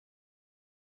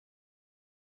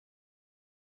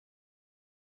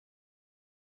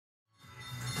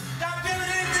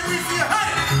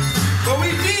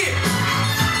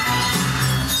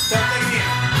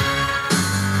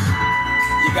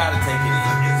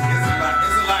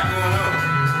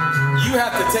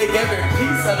to take every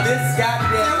piece of this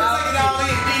goddamn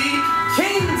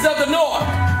Kings of the North.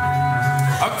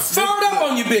 Throw it up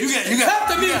on you, bitch. Cut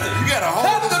the music. You gotta hold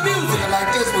Cut the music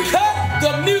like this. Cut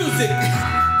the music.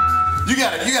 You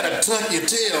gotta tuck your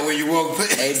tail when you walk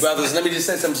past. Hey, brothers, let me just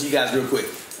say something to you guys real quick.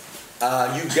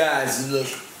 You guys look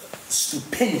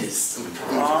stupendous. I'm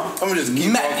gonna just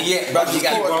keep yeah, brother, you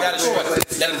gotta show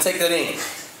it. Let them take that in.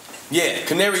 Yeah,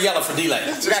 canary yellow for delay.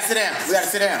 We gotta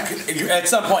sit down. At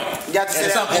some point. You got to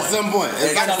sit down. At some point.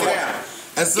 At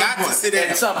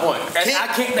some point. I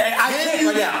can't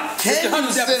right now. Can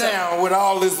you sit down with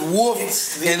all this wolf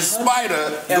and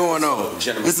spider going on?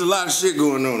 There's a lot of shit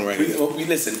going on right here.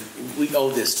 Listen, we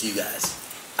owe this to you guys.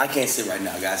 I can't sit right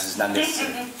now, guys. It's not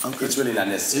necessary. It's really not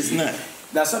necessary. It's not.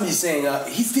 Now, some of you saying,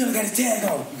 he still got his tag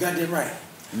on. You got that right.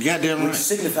 You got that right. Which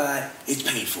signified it's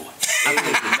paid for. I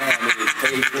think the man is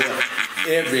paid for.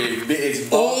 Every bit is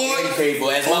bought and paid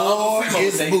for. As my uncle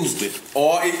it's boosted.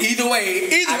 Or either way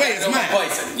it's mine.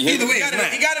 Either way, it's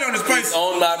mine. He got it on his person. It's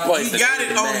on my person. He got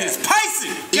it on his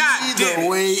person. Either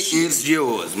way, it's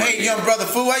yours, man. Hey, young brother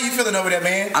Fu, how you feeling over there,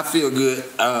 man? I feel good.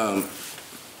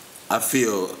 I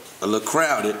feel a little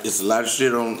crowded. It's a lot of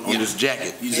shit on this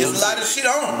jacket. There's a lot of shit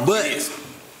on. But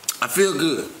I feel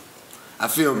good. I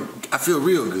feel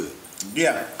real good.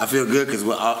 Yeah. I feel good because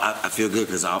I feel good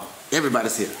because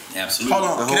everybody's here. Absolutely.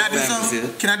 Hold on. Can I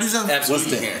do something?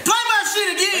 Absolutely. Play my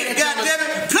shit again.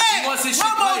 Goddammit. Play it one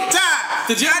more time.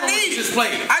 I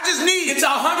just need it. It's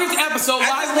our 100th episode.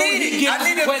 I need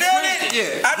to feel it.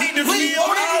 Yeah. I need to feel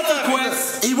all of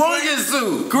it. He won't get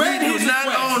sued. We do not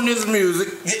own this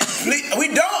music. We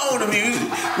don't own the music.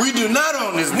 We do not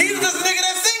own this music. Neither does the nigga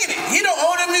that's singing it. He don't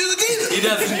own the music either. He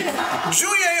doesn't.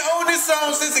 Julia ain't owned this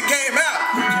song since it came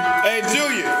out. Hey,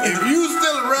 Julia, if you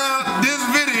still around, this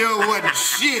video wasn't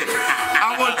shit.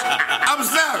 I'm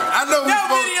sorry. I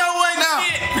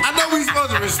know we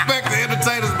supposed to respect the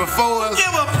entertainers before us.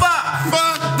 Give a fuck.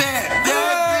 Fuck that.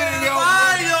 That video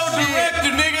was shit.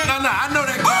 Nigga. No, I know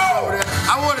that guy over there.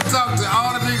 I want to talk to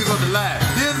all the niggas on the line.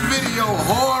 This video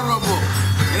horrible.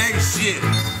 It ain't shit.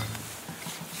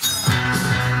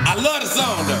 I love the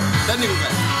song though. That nigga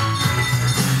right.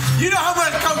 You know how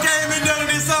much cocaine been done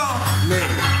in this song? Man.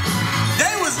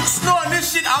 They was snorting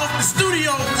this shit off the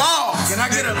studio walls. Can I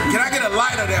get a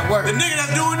lighter that works? The nigga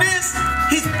that's doing this,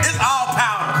 it's all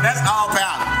powder. That's all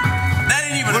powder. That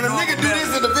ain't even when a nigga do this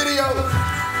in the video,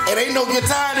 it ain't no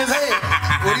guitar in his head.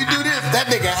 When he do this, that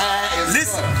nigga high as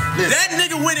Listen, that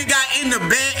nigga went and got in the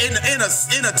bed in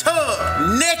a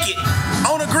tub naked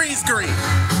on a green screen.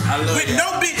 With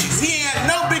no bitches. He ain't had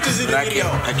no bitches in the video.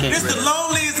 This the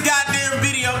loneliest goddamn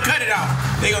video. Cut it off.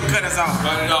 They gonna cut us off.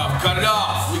 Cut it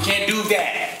off. We can't do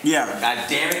that. Yeah. God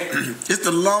damn it. It's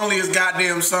the loneliest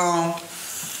goddamn song.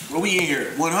 What we in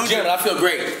here? 100. Jim, I feel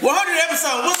great. 100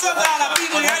 episodes. What's up, y'all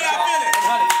people? How y'all feeling?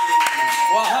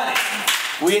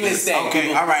 100. We in this thing.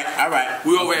 Okay. All right.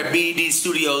 We're over at BD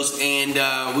Studios, and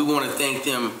we want to thank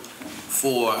them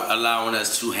for allowing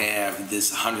us to have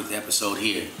this 100th episode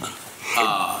here.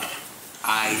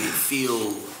 I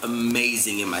feel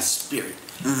amazing in my spirit.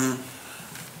 Mm-hmm.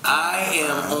 I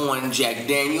am on Jack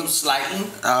Daniels slightly,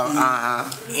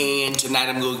 and tonight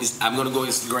I'm gonna go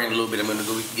Instagram a little bit. I'm gonna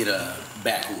go get a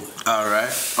backwood. All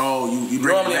right. Oh, you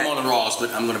bring normally it back. I'm on the Ross,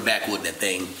 but I'm gonna backwood that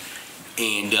thing.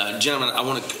 And gentlemen, I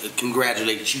want to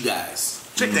congratulate you guys.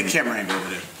 Check that camera angle over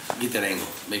there. Get that angle.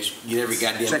 Make sure get every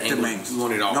goddamn Check angle. the angles. We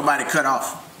want it all. Nobody cut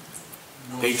off.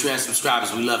 Patreon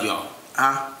subscribers, we love y'all.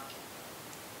 Huh?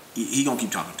 He gonna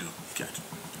keep talking to him. Gotcha.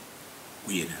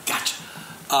 We in there. Gotcha.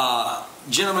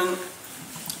 Gentlemen,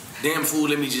 damn fool,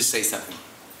 let me just say something.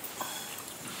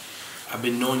 I've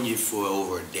been knowing you for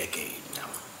over a decade now.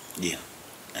 Yeah.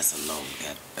 That's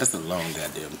a long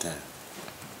goddamn time.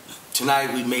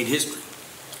 Tonight we made history.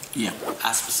 Yeah.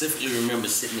 I specifically remember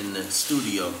sitting in the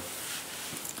studio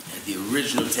at the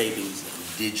original tapings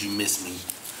of Did You Miss Me?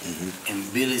 Mm-hmm.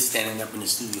 And Billy standing up in the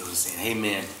studio and saying, hey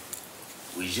man,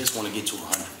 we just want to get to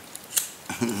 100.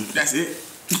 That's it.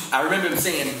 I remember him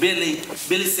saying, Billy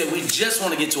said, we just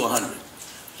want to get to 100.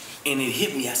 And it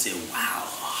hit me. I said, wow,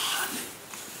 100.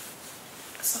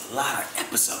 That's a lot of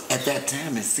episodes. At that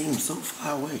time, it seemed so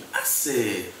far away. I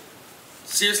said,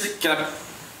 seriously?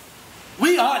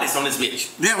 We artists on this bitch.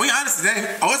 Yeah, we artists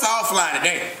today. Oh, it's all fly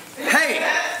today. Hey.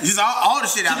 This is all the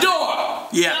shit out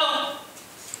there. Yeah.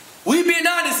 We being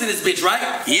honest in this bitch,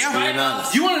 right? Yeah. Being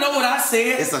honest. You want to know what I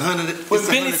said? It's 100. When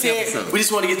Billy said, episode. We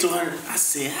just want to get to 100. I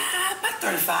said, about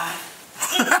 35.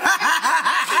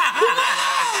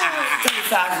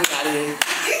 35 we got in.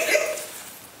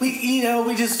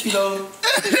 We just.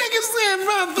 Nigga said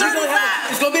about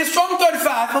 35. It's going to be a strong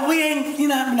 35, but we ain't, we're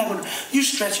not going to. You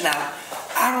stretching out.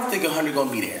 I don't think 100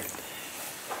 gonna be there.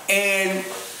 And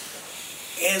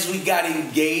as we got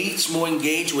more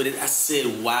engaged with it, I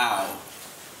said, wow,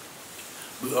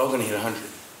 we're all gonna hit 100.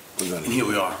 And here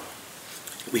we are.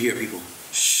 We're here, people.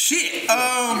 Shit. We're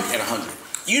at 100.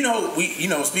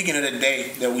 Speaking of the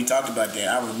day that we talked about that,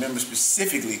 I remember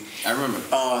specifically.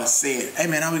 Said, hey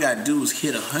man, all we gotta do is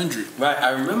hit 100. Right,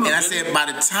 I remember. And I said, by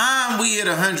the time we hit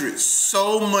 100,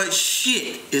 so much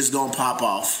shit is gonna pop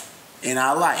off in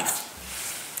our life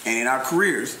and in our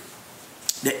careers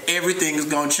that everything is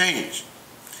gonna change.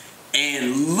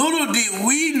 And little did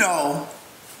we know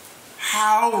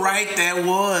how right that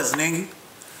was, nigga.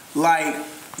 Like,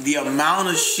 the amount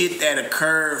of shit that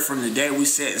occurred from the day we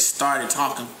sat and started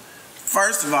talking.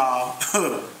 First of all,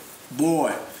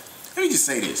 boy, let me just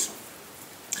say this.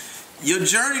 Your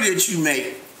journey that you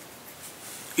make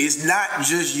is not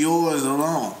just yours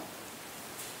alone.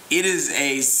 It is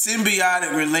a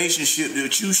symbiotic relationship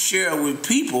that you share with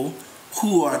people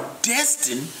who are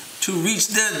destined to reach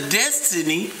their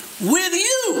destiny with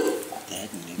you.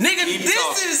 Nigga,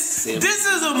 this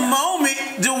is a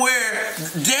moment to where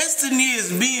destiny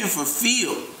is being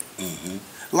fulfilled.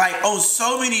 Mm-hmm. Like, on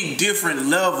so many different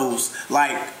levels.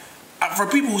 Like, for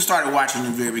people who started watching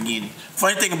in the very beginning,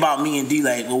 funny thing about me and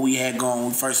D-Lake, what we had going when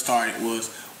we first started was,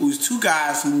 we was two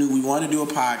guys who knew we wanted to do a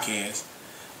podcast.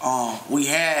 We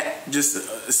had just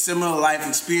a similar life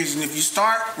experience. And if you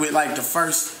start with, like, the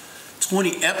first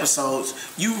 20 episodes,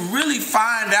 you really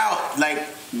find out, like,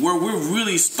 where we're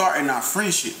really starting our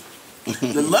friendship.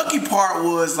 The lucky part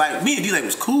was, like, me and D-Lake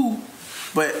was cool,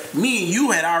 but me and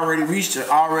you had already reached an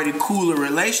already cooler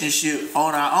relationship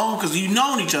on our own because you've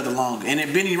known each other longer and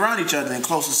had been around each other in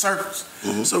closer circles.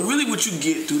 Mm-hmm. So really what you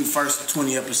get through the first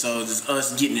 20 episodes is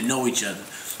us getting to know each other.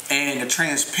 And the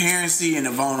transparency and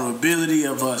the vulnerability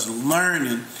of us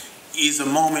learning is a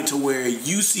moment to where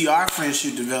you see our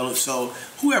friendship develop. So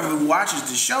whoever watches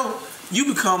the show, you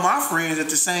become our friends at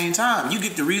the same time. You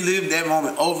get to relive that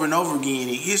moment over and over again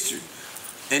in history.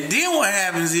 And then what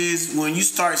happens is when you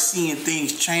start seeing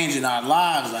things change in our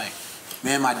lives, like,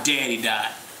 man, my daddy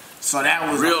died. So that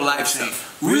was real life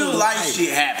stuff. Real life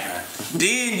shit happened.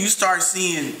 Then you start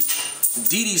seeing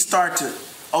Didi start to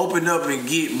open up and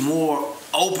get more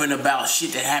open about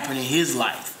shit that happened in his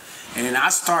life. And then I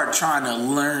start trying to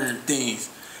learn things.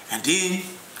 And then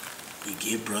we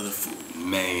get Brother Food.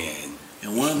 Man.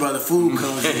 And when Brother Food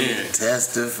comes in,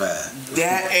 testify.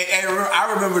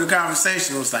 I remember the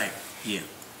conversation was like, yeah,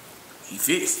 he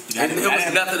fits. There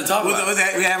was nothing to talk about.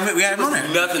 We had him on there.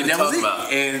 Nothing to talk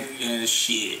about. And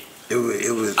shit. It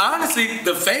was honestly,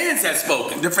 the fans had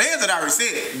spoken. The fans had already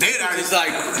said it. They had already said,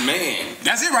 like, man,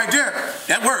 that's it right there.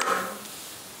 That worked.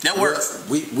 That works.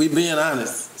 We being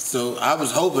honest. So I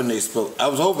was hoping they spoke. I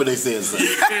was hoping they said something.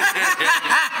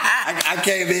 I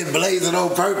came in blazing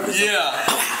on purpose. Yeah.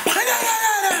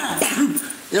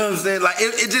 You know what I'm saying? Like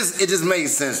it just made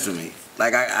sense to me.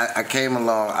 Like I came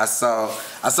along. I saw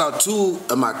two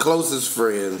of my closest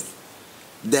friends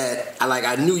that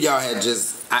I knew y'all had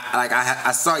just.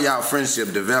 I saw y'all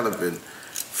friendship developing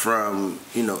from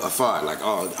afar. Like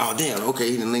oh damn,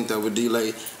 okay, he done linked up with D-Lay.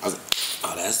 I was like,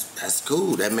 oh, that's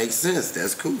cool. That makes sense.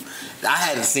 That's cool. I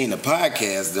hadn't seen the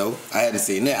podcast though. I hadn't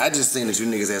seen that. I just seen that you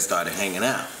niggas had started hanging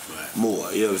out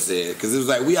more. You know what I'm saying? Because it was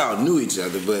like we all knew each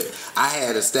other, but I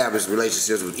had established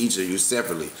relationships with each of you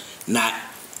separately, not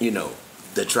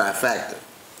the trifecta.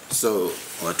 So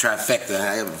or trifecta,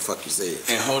 however the fuck you say it.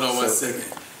 And hold on one second.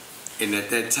 And at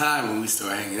that time when we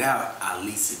started hanging out,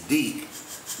 Alisa D,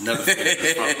 another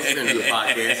friend of the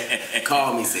podcast,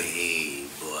 called me and said, hey,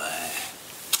 boy,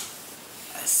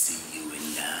 I see you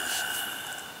in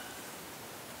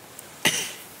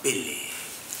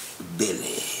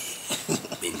Billy.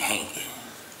 Been hanging.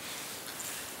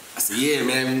 I said, yeah,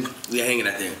 man, we hanging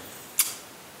out there.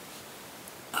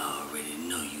 I already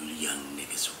know you young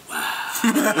niggas. Wow.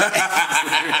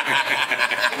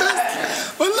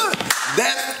 But look,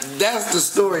 that's the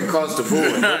story across the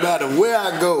board. No matter where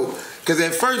I go, because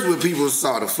at first when people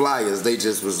saw the flyers, they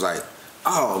just was like,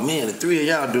 oh man, the three of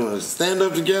y'all doing stand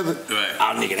up together? Right.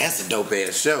 Oh nigga, that's a dope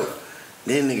ass show.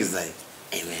 Then niggas like,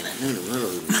 hey man, I knew the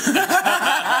road.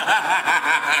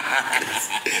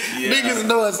 Niggas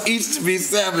know us each to be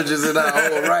savages in our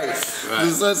own right.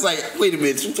 So it's like, wait a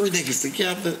minute, you three niggas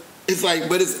together? It's like,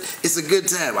 but it's a good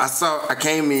time. I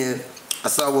came in, I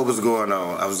saw what was going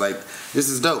on. I was like, this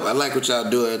is dope. I like what y'all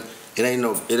doing. It ain't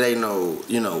no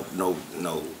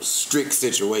strict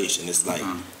situation. It's like,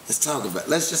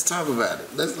 let's just talk about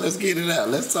it. Let's get it out.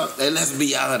 Let's talk and let's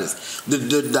be honest.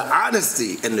 The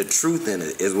honesty and the truth in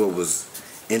it is what was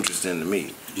interesting to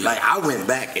me. Yeah. Like I went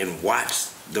back and watched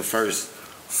the first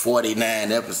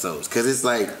 49 episodes because it's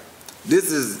like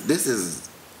this is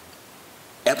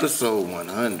episode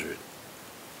 100,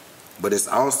 but it's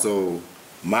also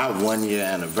my 1 year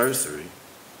anniversary,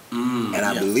 and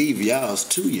I believe y'all's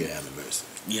 2 year anniversary.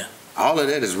 Yeah. All of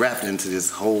that is wrapped into this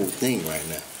whole thing right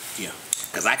now. Yeah.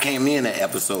 Because I came in at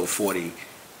episode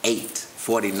 48,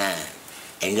 49,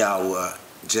 and y'all were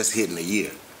just hitting a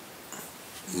year.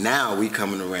 Now we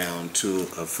coming around to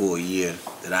a full year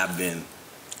that I've been,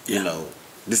 you know,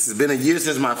 this has been a year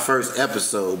since my first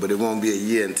episode, but it won't be a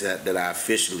year until that I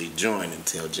officially joined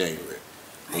until January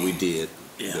when we did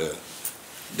the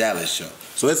Dallas show.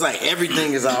 So it's like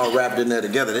everything is all wrapped in there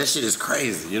together. That shit is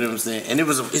crazy. You know what I'm saying? And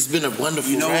it's been a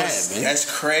wonderful ride, man. That's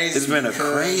crazy. It's been a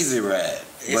crazy ride,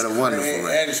 but a wonderful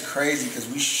ride. That is crazy because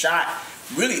we shot.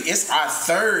 Really, it's our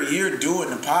 3rd year doing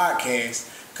the podcast.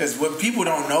 Because what people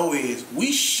don't know is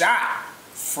we shot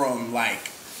from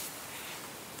like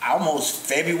almost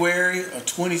February of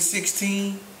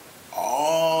 2016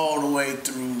 all the way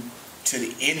through to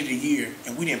the end of the year,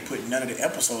 and we didn't put none of the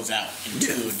episodes out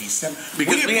until December.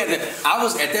 Because I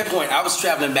was at that point, I was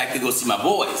traveling back to go see my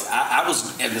boys. I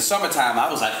was in the summertime. I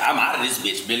was like, I'm out of this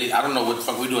bitch, Billy. I don't know what the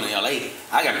fuck we're doing in LA.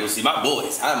 I gotta go see my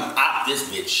boys. I'm out this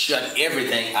bitch. Shut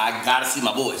everything. I gotta see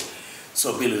my boys.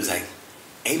 So Billy was like,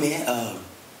 hey man,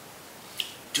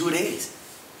 2 days,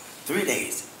 3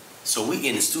 days. So we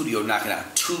in the studio knocking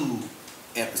out 2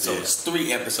 episodes,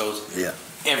 3 episodes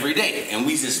every day, and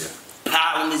we just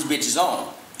piling these bitches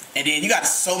on. And then you got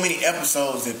so many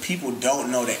episodes that people don't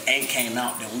know that ain't came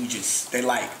out that they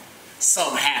like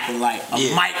something happened, like a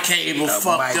mic cable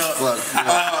fucked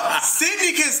up.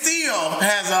 Sydney Castillo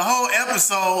has a whole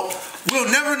episode. We'll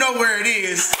never know where it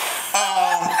is.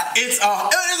 It's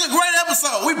a great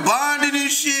episode. We bonded and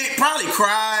shit. Probably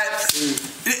cried.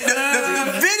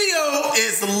 The video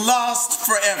is lost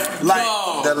forever. Like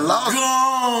the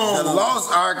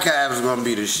lost archive is gonna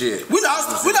be the shit. We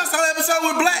lost our episode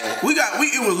with Black.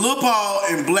 It was Lil Paul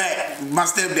and Black, my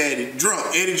stepdaddy,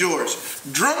 drunk, Eddie George,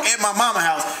 drunk at my mama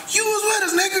house. You was with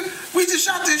us, nigga. We just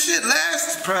shot this shit last.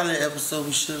 It's probably an episode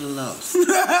we should have lost.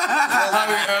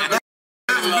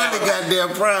 Really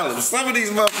goddamn problems. Some of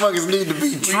these motherfuckers need to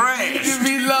be trashed. Need to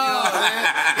be loved, man.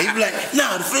 They be like,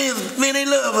 nah, the fans, man, they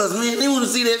love us, man. They want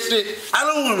to see that shit. I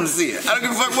don't want them to see it. I don't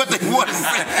give a fuck what they want to see.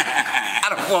 I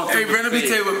don't want them to see it. Hey, let me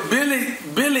tell you what,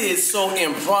 Billy is so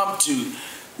impromptu.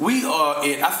 We are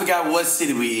in, I forgot what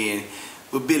city we in,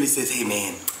 but Billy says, hey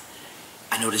man,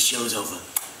 I know the show's over.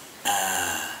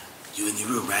 You in your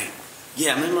room, right?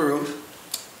 Yeah, I'm in my room.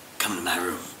 Come to my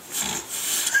room.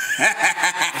 I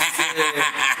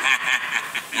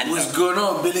said, what's going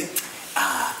on, Billy?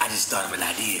 I just thought of an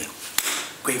idea.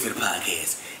 Great for the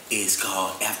podcast. It's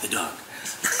called After Dark.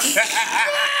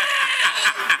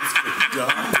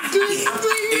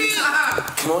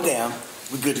 Come on down.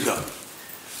 We're good to go.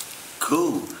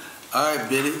 Cool. All right,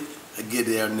 Billy. I get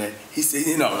down there. He said,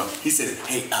 he said,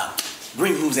 hey,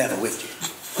 bring who's ever with you.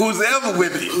 Who's ever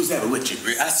with you? Who's ever with you?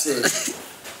 I said,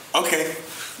 okay.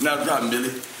 No problem,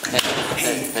 Billy.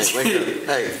 Hey, wake up.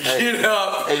 Hey. Get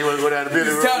up. Hey, you want to go down to Billy?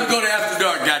 It's time to go to After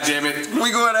Dark, goddammit.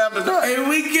 We going After Dark. Hey,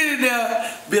 we get in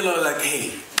there. Billy was like,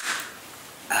 hey,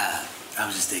 I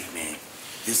was just thinking, man,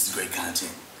 this is great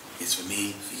content. It's for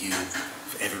me, for you,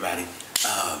 for everybody.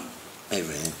 Hey,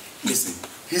 man. Listen,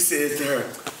 he said to her,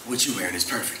 what you wearing is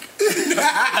perfect.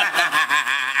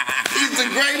 He's the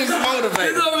greatest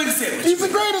motivator. That's all we can say. He's the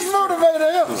greatest motivator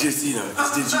ever. Just, did you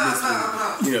miss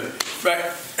me? Right?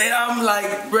 And I'm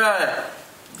like, bruh,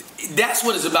 that's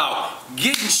what it's about.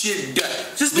 Getting shit done.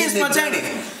 Just being spontaneous.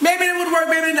 Maybe it would work,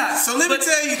 maybe not. So let me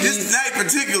tell you, this night in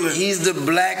particular. He's the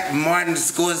black Martin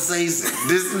Scorsese.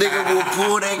 This nigga will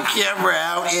pull that camera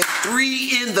out at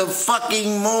 3 in the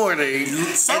fucking morning.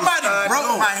 Somebody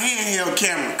broke my handheld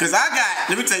camera. Because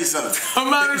let me tell you something.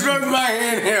 Somebody broke my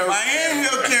handheld. My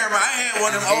handheld camera, I had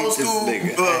one of them old school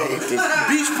beach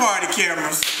party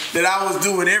cameras that I was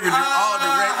doing all the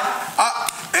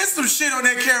there's some shit on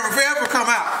that camera if it ever come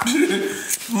out.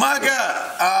 My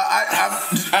God.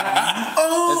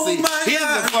 Here's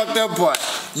the fucked up part.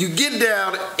 You get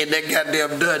down in that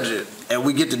goddamn dungeon, and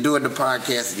we get to doing the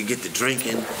podcast, and you get to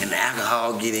drinking, and the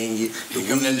alcohol get in you, the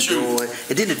weed going,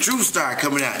 and then the truth start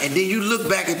coming out. And then you look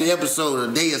back at the episode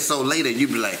a day or so later, and you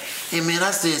be like, hey man,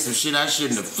 I said some shit I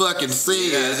shouldn't have fucking said.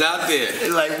 Yeah, it's out there.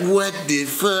 It's like, what the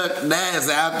fuck? Now it's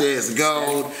out there, it's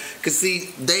gone. Cause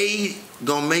see, they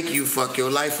gonna make you fuck your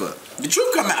life up. The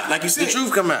truth come out, like you said. The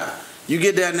truth come out. You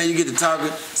get down there, you get to talking.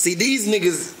 See, these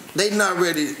niggas, they not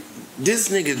ready. This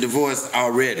nigga divorced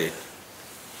already.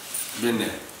 Been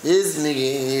there. This nigga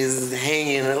is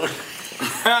hanging.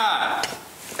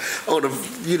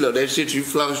 that shit you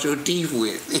floss your teeth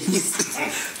with.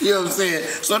 You know what I'm saying?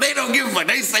 So they don't give a fuck.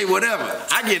 They say whatever.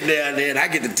 I get down there and I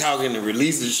get to talking and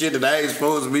releasing shit that I ain't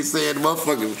supposed to be saying.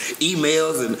 Motherfucking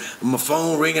emails and my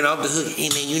phone ringing off the hook. Hey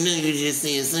man, you just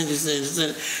saying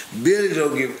something. Billy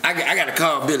don't give. I gotta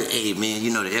call Billy. Hey man,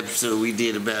 the episode we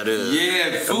did about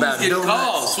Food's getting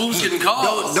calls. Food's getting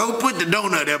calls. Don't put the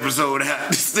donut episode out.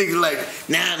 This thing like,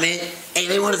 nah man. Hey,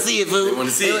 they want to see it, fool. They want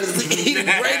to see it. He the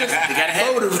greatest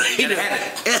motivator.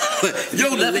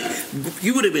 Yo,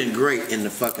 you would have been great in the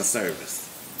fucking service.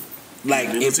 Like,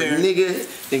 if a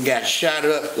nigga then got shot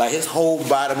up, like his whole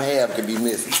bottom half could be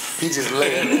missing. He just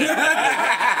laying there.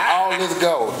 All this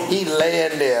gold. He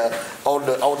laying there on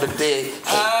the deck.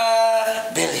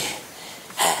 Hey, Billy.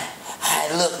 Hi,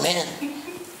 look, man.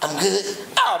 I'm good.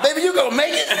 Oh, baby, you gonna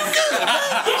make it? Good, man.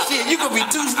 Shit, you gonna be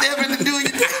two-stepping and doing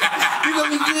your thing. You gonna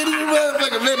be good in the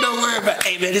motherfucker, man. Don't worry about it.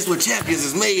 Hey, man, this is what champions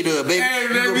is made of, baby. Hey,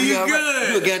 baby, you good. Right.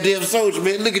 You a goddamn soldier,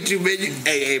 man. Look at you, man.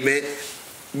 Hey, man.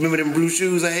 Remember them blue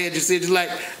shoes I had you said you like?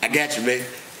 I got you, man.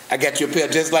 I got you a pair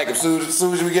just like him soon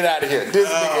as we get out of here. This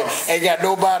nigga ain't got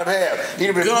no bottom half. He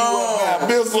done been blew up by a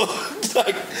missile.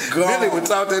 Billy would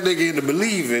talk that nigga into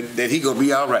believing that he gonna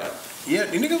be all right. Yeah,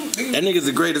 that nigga's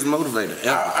the greatest motivator.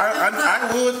 I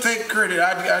would take credit.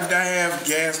 I have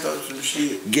gassed up some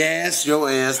shit. Gas your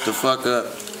ass the fuck up.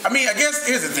 I mean, I guess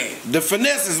here's the thing. The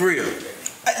finesse is real.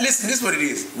 Listen, this is what it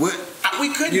is. What? We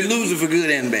couldn't. You lose it for good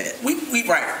and bad. We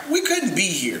couldn't be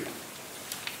here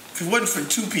if it wasn't for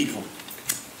two people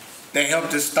that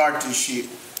helped us start this shit.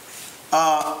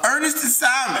 Ernest and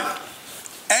Simon.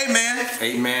 Hey man.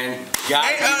 Hey man.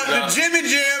 The Jimmy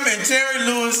Jam and Terry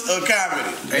Lewis of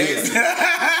comedy. Hey. Say what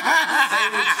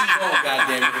you want,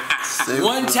 goddammit.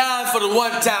 One time for the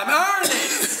one time.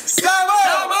 Ernest!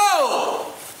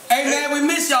 Samo! Hey man, we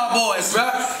miss y'all boys, bro.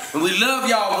 And we love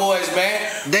y'all boys, man.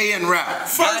 Day and route.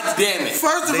 God damn it.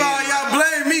 First of all, y'all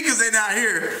blame me because they not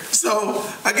here. So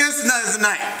I guess it's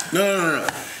night. No.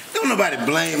 Don't nobody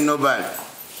blame nobody.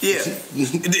 Yeah,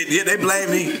 they blame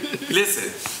me.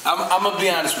 Listen, I'm gonna be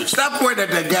honest with you. Stop pointing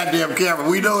at that goddamn camera.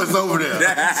 We know it's over there.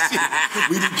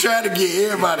 We trying to get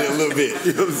everybody a little bit.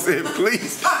 You know what I'm saying?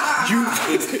 Please.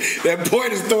 That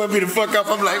point is throwing me the fuck off.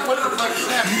 I'm like, what the fuck is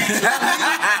happening?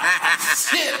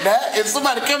 Shit, man. If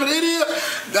somebody coming in here,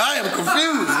 I am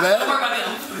confused,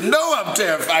 man. No, I'm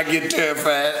terrified. I get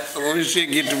terrified when this shit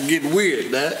get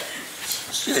weird, man.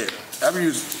 Shit. I'm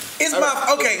used. It's my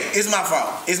fault.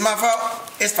 It's my fault.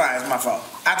 It's fine. It's my fault.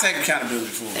 I take accountability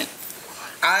for it.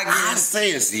 I say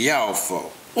it's y'all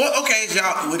fault. Well, okay, it's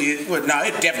y'all. No,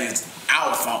 it definitely is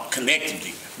our fault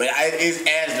collectively. But it's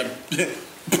as the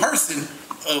person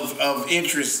of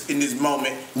interest in this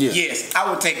moment. Yeah. Yes, I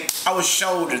would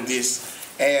shoulder this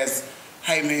as,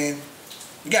 hey man,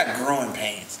 you got growing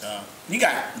pains, dog. You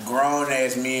got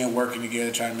grown-ass men working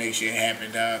together trying to make shit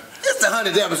happen, dog. It's the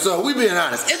 100th episode. We being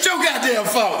honest. It's your goddamn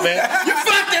fault, man. You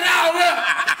fucked it all up.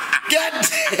 God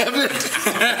damn it.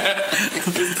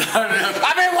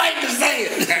 I've been waiting to say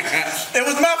it. It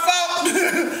was my fault.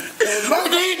 We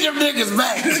need them niggas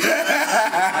back.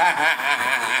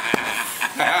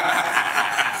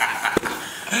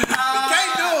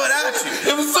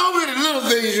 There was so many little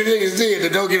things you niggas did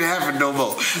that don't get to happen no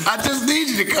more. I just need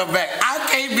you to come back. I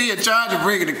can't be in charge of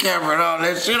bringing the camera and all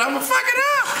that shit. I'm gonna fuck it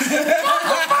up.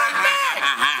 Come back.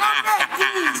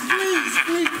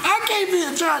 Please. I can't be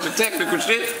in charge of technical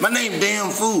shit. My name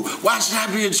damn fool. Why should I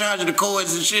be in charge of the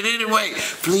chords and shit anyway?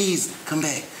 Please, come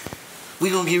back. We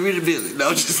gonna get rid of Billy.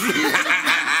 No, just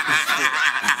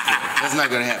that's not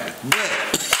gonna happen. But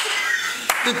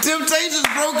the Temptations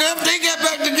broke up, they got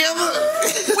back together.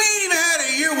 We ain't even had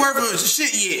a year worth of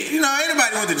shit yet.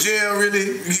 Anybody went to jail,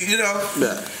 really,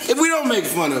 Nah. If we don't make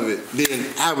fun of it, then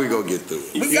how we gonna get through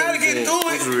it? We gotta get through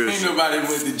it. Ain't nobody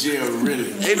went to jail,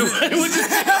 really. Ain't nobody went to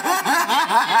jail.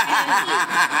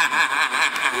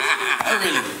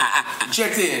 Really.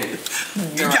 Checked in.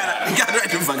 You gotta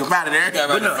write the fuck up out of there. We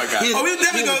was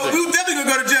definitely gonna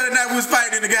go to jail tonight. We was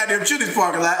fighting in the goddamn Chili's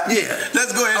parking lot. Yeah.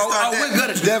 Let's go ahead and start that. We're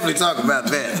gonna definitely talk about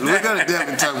that. We're gonna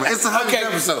definitely talk about it. It's a 100th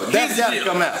episode. That's gotta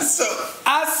come out. So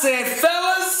I said,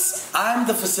 fellas, I'm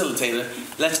the facilitator.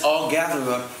 Let's all gather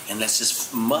up and let's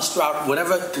just muster out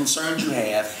whatever concerns you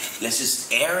have. Let's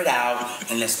just air it out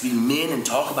and let's be men and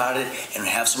talk about it and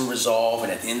have some resolve.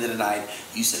 And at the end of the night,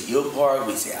 you say your part,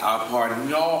 we say our part, and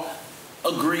we all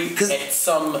agree at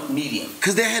some medium.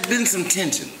 Because there had been some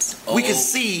tensions. We could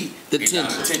see the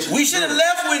tensions. We should have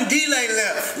left when D-Lay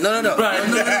left. No. Right.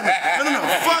 No.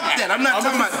 Fuck that. I'm not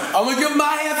talking about. I'm going to give my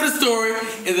half of the story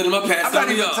and then I'm going to pass it on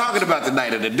to y'all. I'm not even talking about the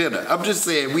night of the dinner. I'm just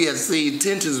saying we had seen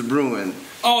tensions brewing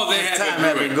Oh, they had time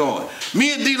had been going.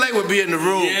 Me and D-Lay would be in the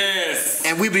room. Yes.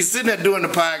 And we'd be sitting there doing the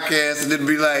podcast, and it'd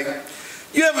be like,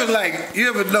 you ever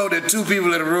know that two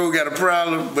people in a room got a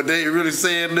problem, but they ain't really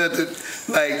saying nothing?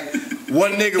 Like,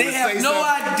 one nigga would say something. They have no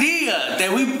idea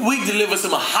that we deliver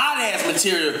some hot-ass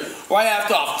material right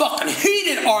after a fucking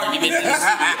heated argument in the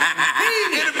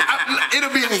studio.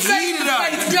 It'll be a heated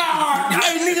argument.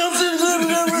 Hey, nigga, I'm saying...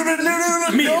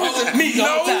 Me, the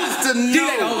whole time.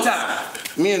 D-Lay the whole time.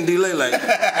 Me and D-Lay like...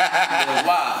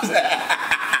 Wow.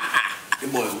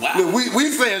 Wow. Look,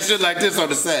 we saying shit like this on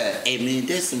the side. Hey man,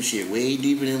 that's some shit way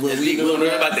deeper than what we don't know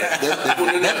about that.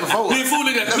 That's before us.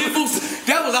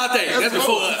 That was our thing. That's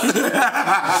before us. I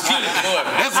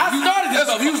started this.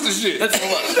 That's Houston shit. That's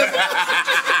before us.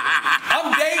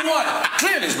 I'm day one.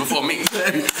 Clear this before me.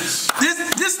 This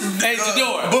Hey,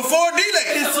 Jador. before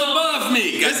D-Lay. It's above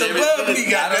me. It's above me,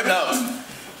 goddamn.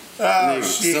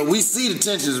 So we see the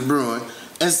tensions brewing,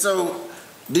 and so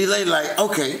D-Lay like,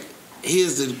 okay,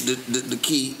 here's the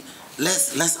key.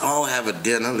 Let's all have a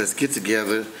dinner. Let's get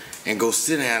together and go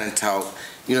sit down and talk.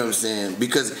 You know what I'm saying?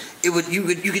 Because you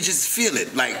could just feel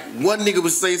it. Like one nigga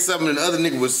would say something and the other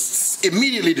nigga would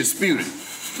immediately dispute it.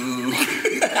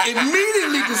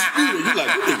 Immediately disputed. You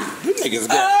like, them niggas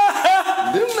got.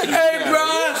 Hey, bro,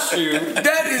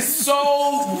 that is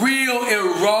so real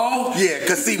and raw. Yeah,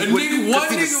 cause see, the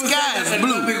sky is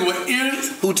blue.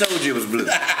 Who told you it was blue?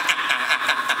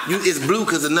 It's blue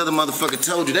because another motherfucker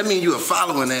told you. That means you a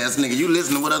following ass nigga. You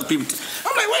listen to what other people.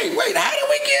 I'm like, wait, how did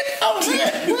we get on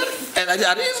that? And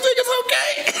are these niggas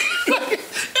okay?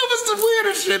 It was the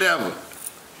weirdest shit ever.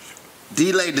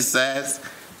 D-Lay decides,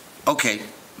 okay,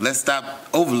 let's stop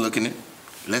overlooking it.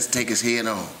 Let's take his head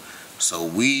on. So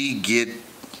we get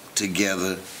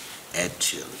together at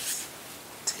Chili's.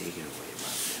 Take it away, my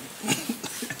man.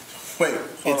 Wait,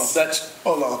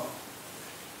 hold on.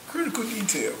 Critical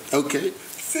detail. Okay.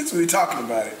 Since we're talking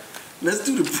about it, let's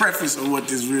do the preface of what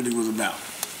this really was about.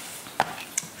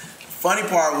 Funny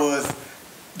part was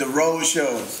the road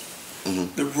shows.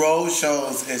 Mm-hmm. The road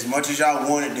shows, as much as y'all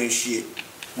wanted this shit,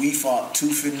 we fought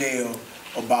tooth and nail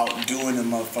about doing them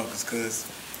motherfuckers, because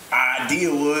our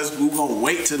idea was we were going to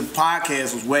wait till the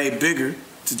podcast was way bigger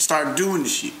to start doing the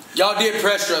shit. Y'all did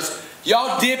pressure us.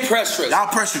 Y'all pressured the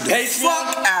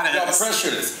fuck out of us. Y'all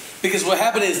pressured us. Because what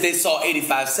happened is they saw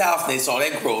 85 South, and they saw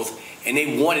that growth, and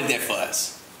they wanted that for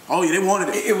us. Oh yeah, they wanted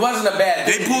it. It wasn't a bad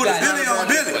thing. They pulled a Billy on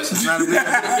Billy. Billy on Billy.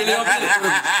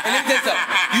 And let me tell you something.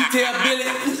 You tell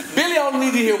Billy only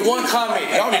need to hear one comment.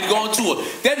 Y'all need to go on tour.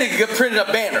 That nigga get printed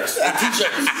up banners and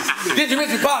t-shirts. Did you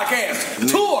mention podcast?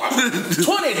 Tour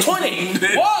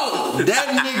 2020. Whoa. That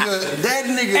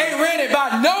nigga ain't rented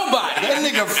by nobody. That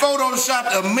nigga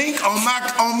photoshopped a mink on my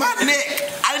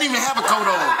neck. I didn't even have a coat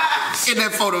on in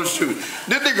that photo shoot.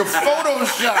 That nigga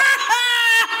photoshopped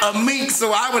a mink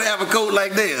so I would have a coat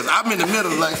like this. I'm in the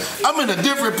middle, like, I'm in a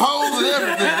different pose and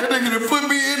everything. That nigga done put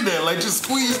me in there, like, just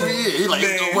squeeze me in. He like,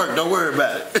 it's gonna work, don't worry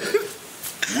about it.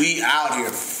 We out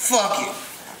here, fuck it.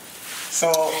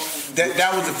 So,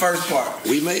 that was the first part.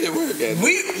 We made it work.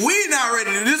 We not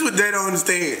ready. This is what they don't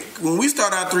understand. When we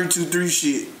start our 323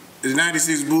 shit, the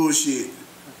 96 bullshit,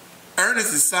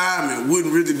 Ernest and Simon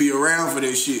wouldn't really be around for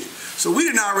that shit. So we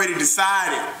done already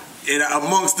decided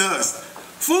amongst us,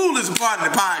 Fool is a part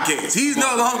of the podcast. He's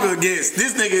no longer a guest.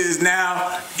 This nigga is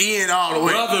now in all the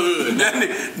way. Brotherhood.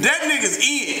 That nigga's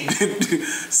in.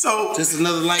 So just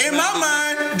another light. In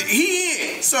my mind,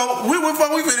 he in. So we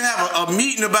finna have a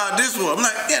meeting about this one. I'm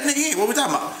like, yeah, nigga in. What we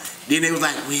talking about? Then they was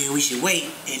like, well, we should wait,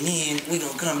 and then we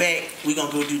gonna come back. We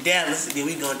gonna go do Dallas, and then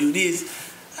we gonna do this.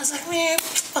 I was like, man,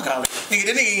 fuck all that. Nigga,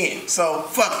 that nigga in. So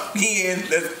fuck, he in.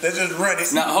 Let's just run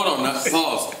it. Now hold on. Now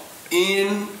pause.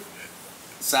 In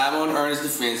Simon and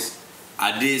Ernest's defense,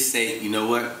 I did say, you know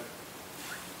what?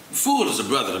 Fool is a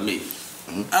brother to me.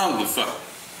 Mm-hmm. I don't give a fuck.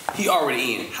 He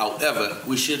already in. However,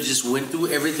 we should have just went through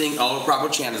everything, all the proper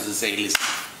channels, and say, listen,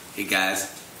 hey guys,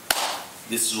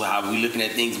 this is how we looking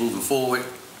at things moving forward.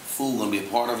 Fool gonna be a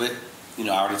part of it. You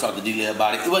know, I already talked to D-Lay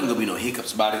about it. It wasn't gonna be no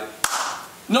hiccups about it.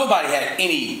 Nobody had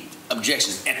any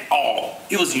objections at all.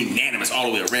 It was unanimous all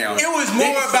the way around. It was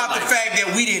more about the fact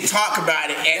that we didn't talk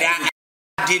about it, and I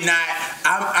did not.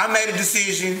 I made a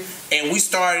decision, and we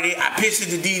started it. I pitched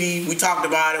it to Didi. We talked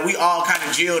about it. We all kind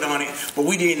of gelled on it, but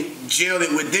we didn't gel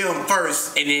it with them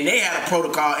first, and then they had a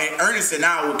protocol. And Ernest and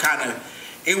I were kind of.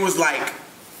 It was like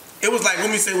It was like, let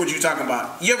me say what you're talking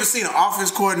about. You ever seen an offense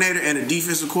coordinator and a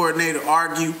defensive coordinator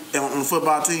argue on a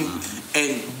football team?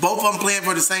 And both of them playing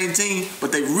for the same team,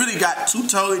 but they really got two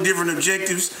totally different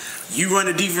objectives. You run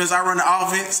the defense, I run the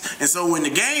offense. And so when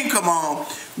the game come on,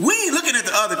 we ain't looking at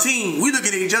the other team. We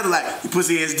looking at each other like, your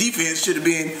pussy-ass defense should have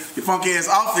been, your funky-ass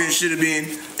offense should have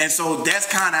been. And so that's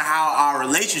kind of how our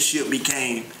relationship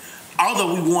became.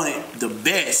 Although we wanted the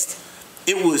best,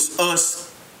 it was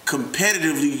us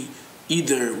competitively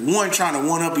either one trying to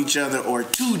one up each other or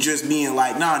two just being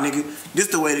like, nah, nigga, this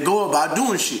the way to go about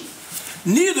doing shit.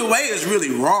 Neither way is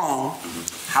really wrong.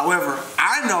 However,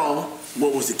 I know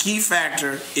what was the key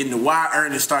factor in the why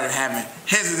Ernest started having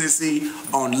hesitancy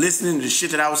on listening to the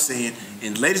shit that I was saying.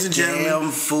 And ladies and gentlemen,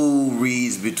 damn fool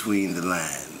reads between the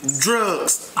lines.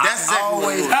 Drugs. That's exactly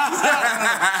always.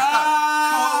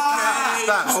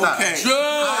 Stop. Okay.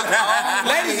 Drugs.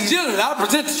 Ladies and gentlemen, I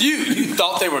present to you. You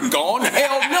thought they were gone?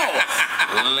 Hell no.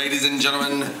 Ladies and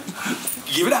gentlemen,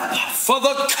 give it up for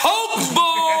the Coke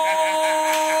Boys.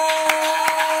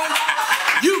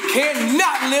 You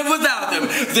cannot live without them.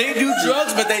 They do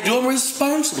drugs, but they do them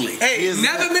responsibly. Hey,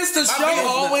 never miss the show,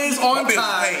 always on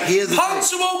time.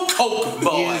 Punctual Coke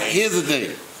Boys. Here's the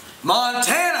thing.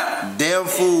 Montana. Damn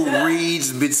fool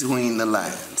reads between the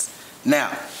lines.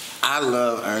 Now, I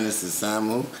love Ernest and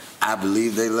Samu. I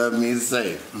believe they love me the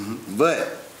same. But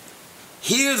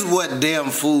here's what Damn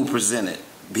Fool presented,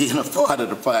 being a part of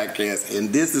the podcast,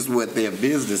 and this is what their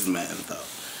businessman thought.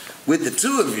 With the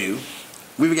two of you,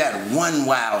 we've got one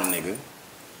wild nigga.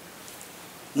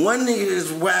 One nigga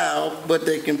is wild, but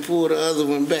they can pull the other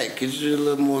one back because you're a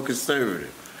little more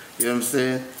conservative. You know what I'm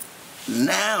saying?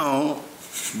 Now,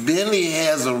 Billy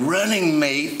has a running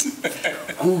mate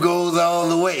who goes all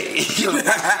the way.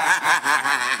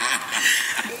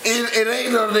 It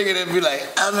ain't no nigga that be like,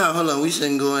 oh no, hold on, we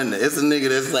shouldn't go in there. It's a nigga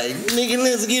that's like, nigga,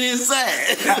 let's get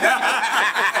inside.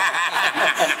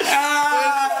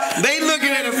 They looking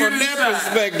at it from their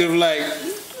perspective like,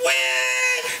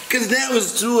 what? Because that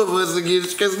was two of us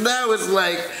against, because now it's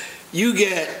like, you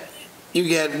got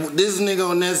this nigga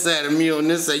on that side and me on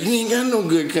this side. You ain't got no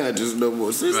good conscience no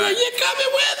more. So it's like, you're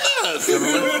coming with us.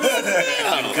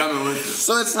 You're coming with us.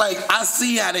 So it's like, I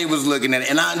see how they was looking at it,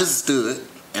 and I understood,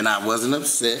 and I wasn't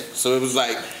upset. So it was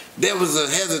like, there was a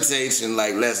hesitation,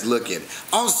 like, let's look at it.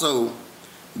 Also,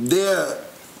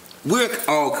 we're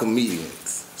all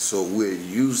comedians, so we're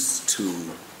used to,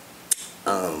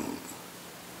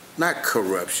 not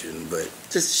corruption, but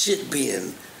just shit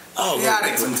being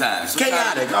chaotic sometimes.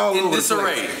 Chaotic, all in over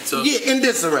disarray. So, yeah, in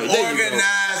disarray.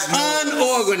 Organized.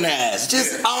 Unorganized.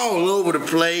 Just all over the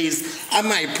place. I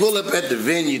might pull up at the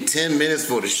venue 10 minutes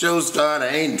before the show started.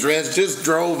 I ain't dressed. Just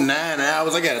drove 9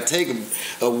 hours. I got to take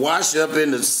a wash up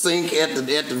in the sink at the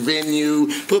venue,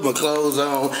 put my clothes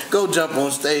on, go jump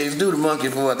on stage, do the monkey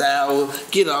for an hour,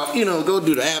 get off, go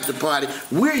do the after party.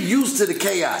 We're used to the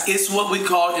chaos. It's what we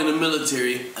call in the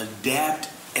military, adapt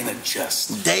and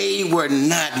adjust. They were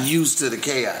not used to the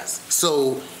chaos.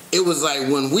 So it was like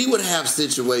when we would have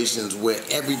situations where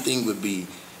everything would be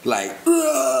like,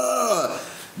 ugh,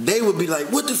 they would be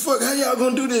like, what the fuck? How y'all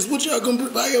gonna do this? What y'all gonna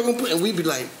put? How y'all gonna put? And we'd be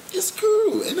like, it's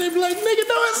cool. And they'd be like, nigga,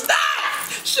 no, it's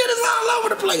not. Shit is all over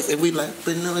the place. And we'd like,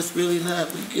 but no, it's really not.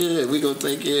 We good. We gonna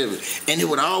take care of it. And it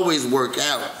would always work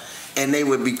out. And they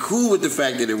would be cool with the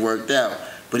fact that it worked out.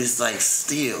 But it's like,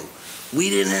 still, we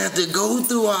didn't have to go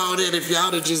through all that if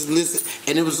y'all to just listen.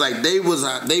 And it was like they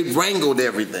wrangled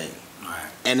everything. Right.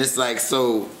 And it's like,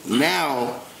 so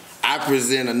now I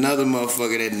present another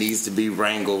motherfucker that needs to be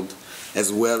wrangled, as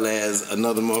well as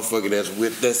another motherfucker that's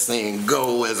with that saying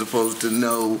go as opposed to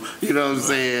no. You know what I'm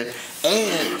saying?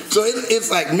 And so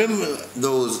it's like, remember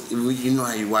those, you know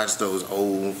how you watch those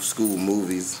old school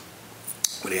movies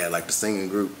where they had like the singing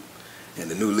group and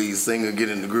the new lead singer get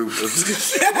in the group?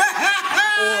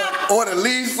 Or the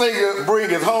lead singer bring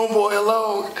his homeboy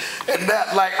along, and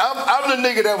that, like, I'm the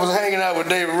nigga that was hanging out with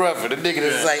David Ruffin, the nigga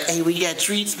that's like, hey, we got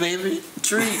treats, baby,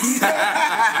 treats.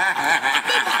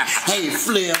 Hey,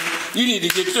 Flim, you need to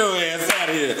get your ass out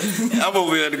of here. I'm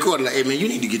over here in the corner like, hey, man, you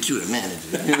need to get you a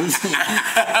manager. You know what I'm saying?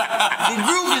 The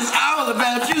group is all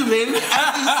about you, baby.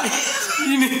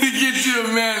 You need to get you a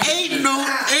manager.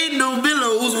 Ain't no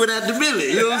billows without the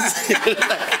billy. You know what I'm saying?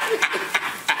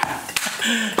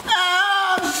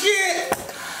 Oh, shit.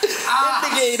 That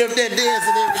nigga ain't up there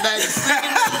dancing every night.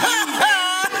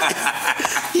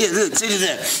 Yeah, look, check this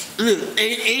out. Look,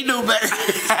 ain't nobody.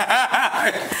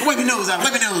 Wipe your nose out.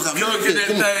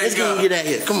 Let's go and get out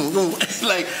here. Come on.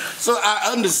 Like, so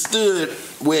I understood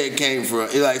where it came from.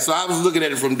 Like, so I was looking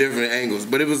at it from different angles.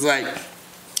 But it was like,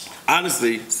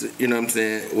 honestly, you know what I'm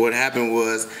saying? What happened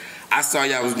was, I saw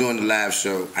y'all was doing the live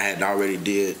show. I had already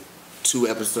did 2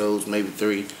 episodes, maybe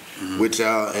 3, with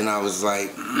y'all, and I was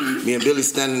like, me and Billy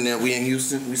standing there, we in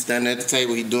Houston, we standing at the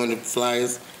table, he doing the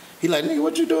flyers. He like, nigga,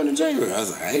 what you doing in January? I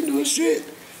was like, I ain't doing shit.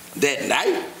 That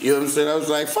night, you know what I'm saying? I was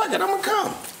like, fuck it, I'm gonna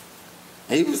come.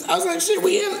 And I was like, shit,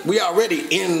 we already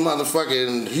in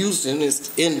motherfucking Houston,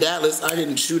 it's in Dallas. I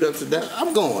didn't shoot up to Dallas.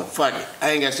 I'm going, fuck it.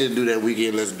 I ain't got shit to do that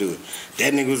weekend, let's do it.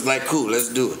 That nigga was like, cool, let's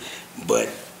do it. But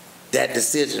that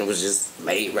decision was just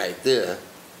made right there.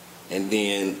 And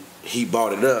then he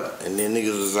bought it up, and then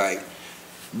niggas was like,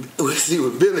 see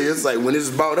with Billy, it's like when it's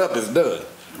bought up, it's done.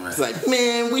 Right. It's like,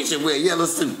 man, we should wear yellow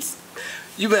suits.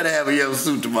 You better have a yellow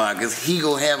suit tomorrow, because he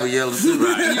gonna have a yellow suit.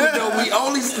 Right. Even though we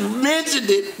only mentioned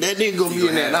it, that nigga gonna be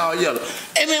in there and all yellow.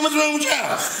 Hey man, what's wrong with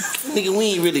y'all? Nigga, we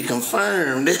ain't really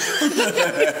confirmed.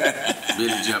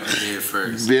 Billy jumping head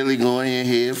first. Billy going in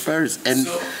head first. And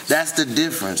so, that's the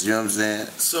difference, you know what I'm saying?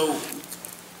 So,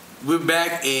 we're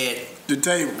back at the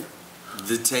table.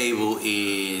 The table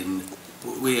in,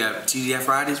 we have TGI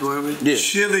Fridays, where are we? Yeah.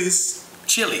 Chili's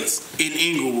in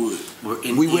Inglewood.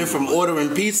 We went from ordering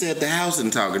pizza at the house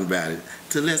and talking about it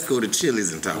to let's go to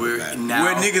Chili's and talk about it. Now,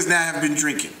 where niggas now have been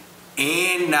drinking.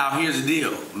 And now here's the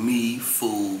deal. Me,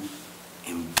 Fool,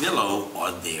 and Billo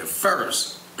are there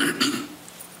first.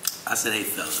 I said, hey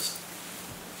fellas,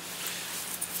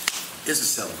 it's a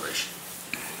celebration.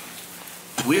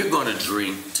 We're gonna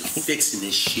drink to fixing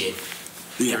this shit.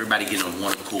 Everybody getting on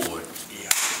one accord.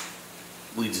 Yeah.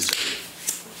 We deserve it.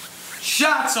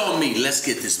 Shots on me. Let's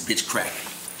get this bitch cracking.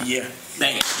 Yeah.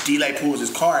 Bang. D-Lay pulls his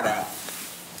card out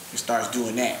and starts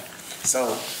doing that.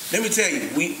 So, let me tell you,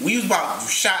 we was about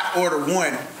shot order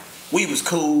 1, we was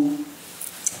cool.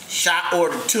 Shot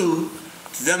order 2,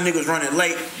 them niggas running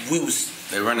late,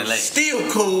 they running late. Still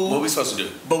cool. What we supposed to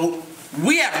do? But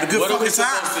we having a good fucking time. What are we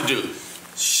supposed to do?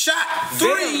 Shot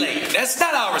 3. Late. That's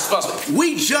not our responsibility.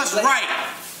 We just right.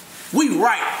 We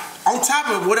right. On top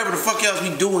of whatever the fuck else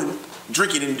we doing,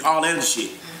 drinking and all that other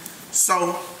shit.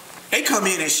 So they come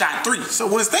in at shot 3. So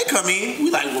once they come in, we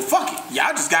like, well, fuck it.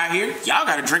 Y'all just got here. Y'all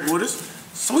got to drink with us.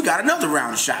 So we got another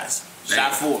round of shots.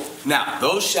 Shot 4. Now,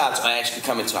 those shots are actually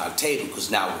coming to our table because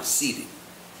now we're seated.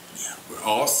 Yeah. We're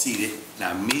all seated.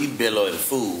 Now, me, Billo, and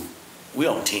Fool, we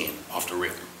on 10 off the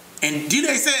rip. And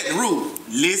D-Day said the rule.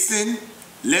 Listen,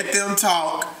 let them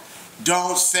talk.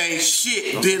 Don't say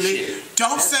shit, Billy.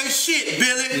 Don't say shit,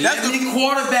 Billy. Let me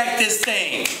quarterback this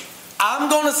thing. I'm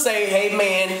gonna say, hey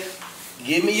man,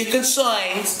 give me your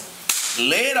concerns.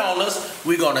 Lay it on us.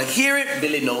 We're gonna hear it.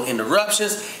 Billy, no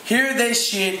interruptions. Hear that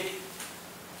shit.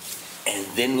 And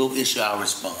then we'll issue our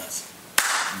response.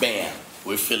 Bam.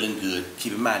 We're feeling good.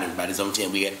 Keep in mind, everybody's on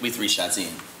 10. We 3 shots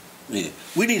in. Yeah,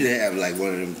 we need to have like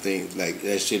one of them things, like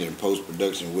that shit in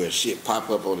post-production where shit pop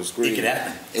up on the screen. It can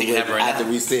happen. It can happen right after now.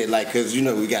 We said like, cause you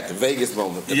know we got the Vegas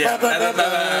moment. Yeah.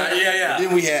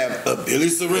 Then we have a Billy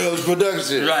Sorrell's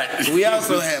production. Right. We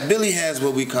also have Billy has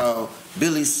what we call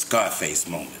Billy's Scarface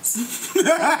moments.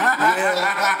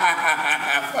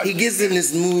 He gets in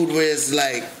this mood where it's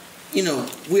like, you know,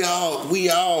 we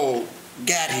all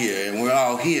got here and we're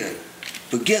all here,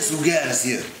 but guess who got us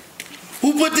here?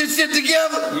 Who put this shit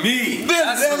together? Me.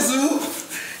 That's who.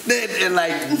 And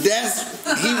like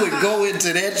he would go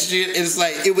into that shit. And it's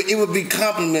like it would be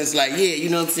compliments. Like, yeah, you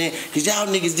know what I'm saying? Cause y'all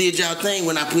niggas did y'all thing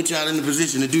when I put y'all in the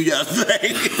position to do y'all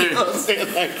thing. You know what I'm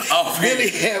saying? Like,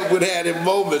 Billy would have them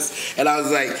moments, and I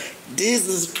was like, this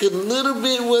is a little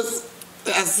bit was.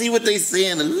 I see what they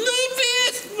saying a little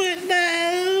bit, but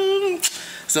no.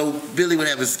 So Billy would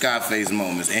have his Scarface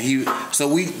moments, and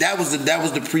that was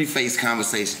the preface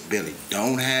conversation. Billy,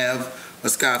 don't have a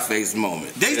Scarface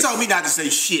moment. They told me not to say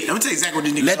shit. I'm gonna tell you exactly what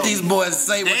these niggas Let these boys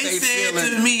say what they feeling. They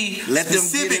said to me, let them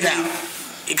get it out.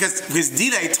 Because his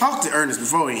D-Day talked to Ernest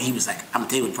before, and he was like, I'm gonna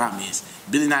tell you what the problem is.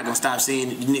 Billy not gonna stop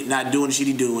saying, not doing the shit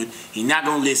he doing. He not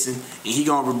gonna listen, and he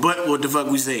gonna rebut what the fuck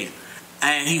we saying.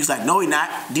 And he was like, no, he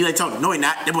not. D-Day told him, no, he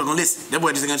not. That boy gonna listen. That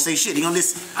boy just ain't gonna say shit. He gonna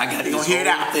listen. I got this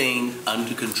whole thing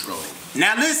under control.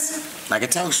 Now listen. Like a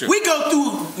talk show. We go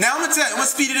through, now I'm gonna tell you, I'm gonna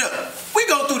speed it up. We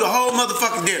go through the whole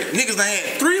motherfucking dinner. Niggas done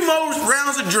had 3 more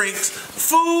rounds of drinks,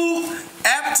 food,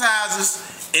 appetizers,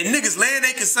 and niggas laying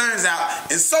their concerns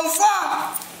out. And so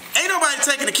far, ain't nobody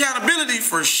taking accountability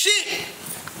for shit.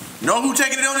 Know who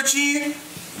taking it on the chin?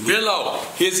 Billo.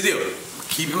 Here's the deal.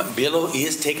 Keep in mind, Billo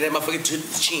is taking that motherfucker to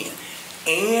the chin.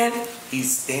 And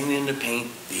he's standing in the paint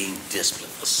being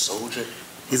disciplined. A soldier.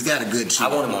 He's got a good chin. I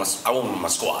want him on my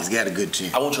squad. He's got a good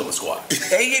chin. I want you on my squad.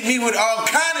 They hit me with all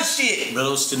kind of shit.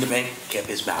 Billo stood in the paint, kept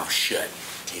his mouth shut,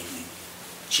 taking it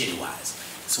chin-wise.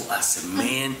 So I said,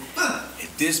 man,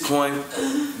 at this point,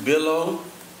 Billo,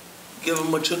 give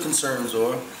him what your concerns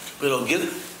are. Billo, give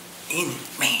it in,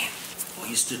 man. Well,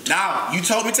 he stood. Now, you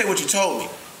told me, tell you what you told me.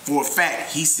 For a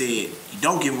fact, he said, you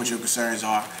don't give them what your concerns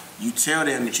are. You tell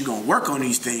them that you're going to work on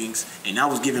these things, and I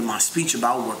was giving my speech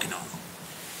about working on them.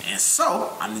 And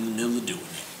so, I'm in the middle of doing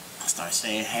it. I start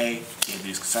saying, hey, if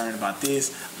you're concerned about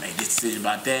this, make this decision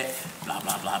about that, blah,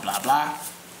 blah, blah, blah, blah.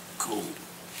 Cool.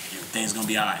 Everything's going to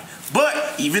be all right.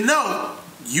 But even though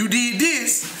you did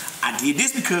this, I did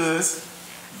this because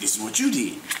this is what you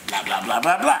did. Blah, blah, blah,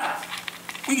 blah, blah.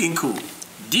 We getting cool.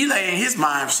 D-Lay in his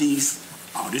mind sees,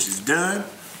 oh, this is done.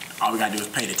 All we got to do is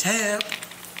pay the tab.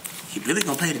 He really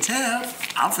going to pay the tab.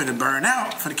 I'm finna burn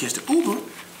out. Finna catch the Uber.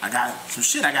 I got some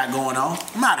shit I got going on.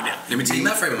 I'm out of there. Let me tell you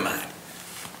my frame of mind.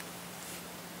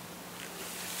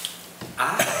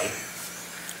 I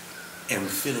am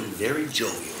feeling very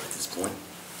jovial at this point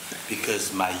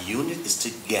because my unit is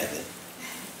together.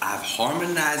 I've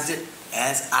harmonized it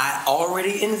as I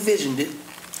already envisioned it.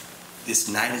 This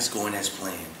night is going as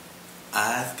planned.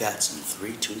 I've got some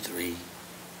 3-2-3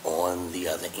 on the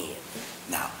other end.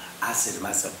 Now, I said to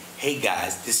myself, hey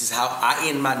guys, this is how I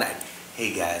end my night.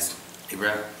 Hey guys, hey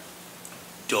bro,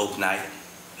 dope night.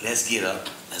 Let's get up.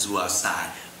 Let's go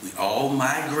outside. We all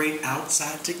migrate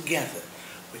outside together.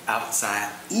 We're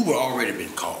outside. Uber already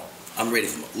been called. I'm ready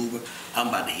for my Uber. I'm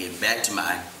about to head back to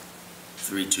my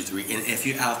 3-2-3. And if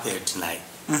you're out there tonight,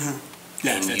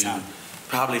 and you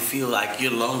probably feel like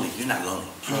you're lonely, you're not lonely.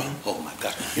 Oh my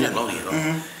God, you're not lonely at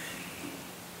all.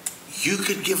 You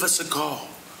could give us a call.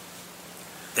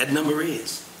 That number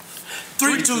is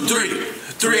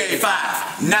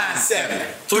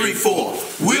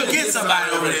 323-385-9734. We'll get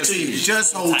somebody over there to you.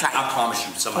 Just hold tight. I promise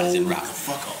you, somebody's in rock.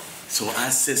 Fuck off. So I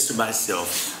says to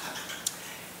myself,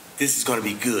 this is gonna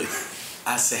be good.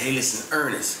 I say, hey, listen,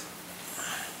 Ernest,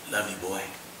 love you, boy.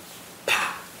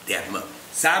 Pow, dap him up.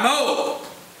 Samo,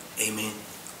 amen.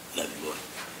 Love you, boy.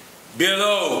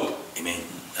 Billo, amen.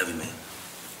 Love you, man.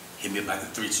 Hit me up like a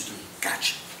 3-2-3.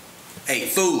 Gotcha. Hey,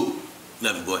 fool.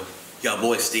 Love you, boy. Y'all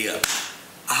boys stay up.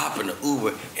 I hop in the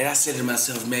Uber and I said to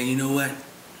myself, man, you know what?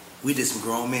 We did some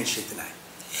grown man shit tonight.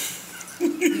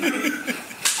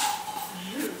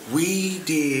 We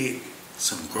did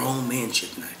some grown man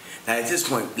shit tonight. Now at this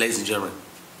point, ladies and gentlemen,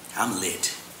 I'm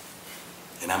lit.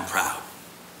 And I'm proud.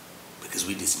 Because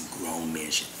we did some grown man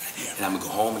shit tonight. And I'm gonna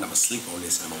go home and I'm gonna sleep on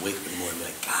this and I'm gonna wake up in the morning and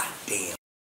be like, God damn.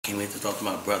 Can't wait to talk to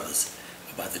my brothers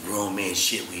about the grown man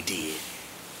shit we did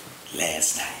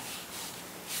last night.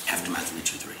 After my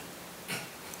 3-2-3.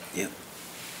 Yep.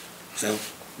 So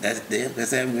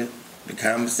that's happening. The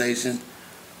conversation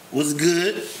was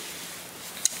good.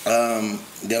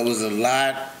 There was a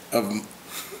lot of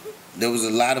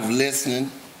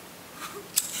listening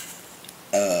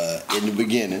in the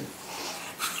beginning.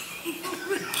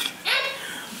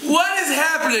 What is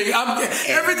happening?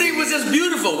 Everything was just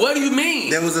beautiful. What do you mean?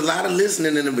 There was a lot of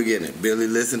listening in the beginning. Billy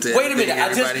listened to Wait a minute.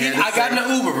 I got in the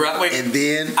Uber, bro. Wait. And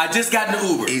then I just got in the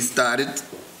Uber. He started.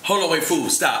 Hold on, wait, fool.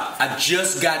 Stop. I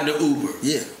just got in the Uber.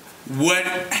 Yeah. What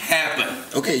happened?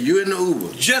 Okay, you in the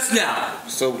Uber. Just now.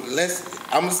 So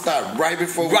I'm gonna start right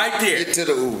before we get to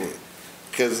the Uber.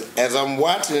 Cause as I'm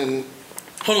watching.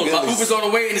 Hold on, my Uber's on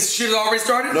the way and this shit has already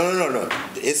started? No.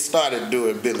 It started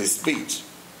during Billy's speech.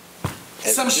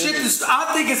 Some shit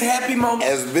I think is happy moment.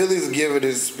 As Billy's giving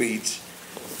his speech,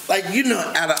 like, you know,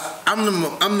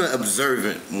 I'm the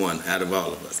observant one out of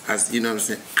all of us. You know what I'm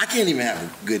saying? I can't even have a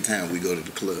good time when we go to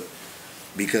the club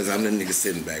because I'm the nigga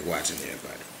sitting back watching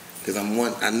everybody. Because I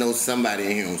know somebody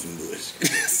in here on some bullshit.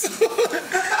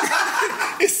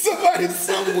 It's somebody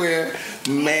somewhere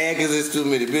mad because there's too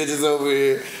many bitches over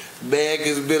here. Mad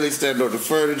because Billy standing on the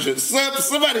furniture.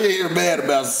 Somebody here mad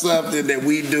about something that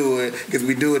we doing because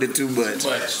we doing it too much.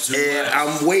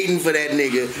 I'm waiting for that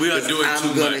nigga. We are doing too much.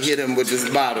 I'm gonna hit him with this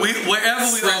bottle. Wherever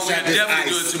we go, we're definitely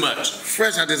doing too much.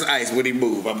 Fresh out this ice when he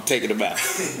move, I'm taking him out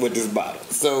with this bottle.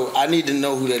 So I need to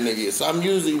know who that nigga is. So I'm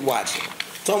usually watching.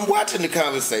 So I'm watching the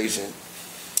conversation,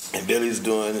 and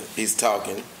he's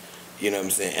talking, you know what I'm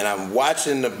saying? And I'm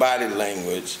watching the body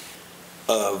language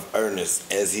of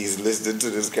Ernest as he's listening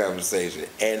to this conversation.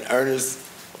 And Ernest,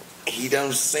 he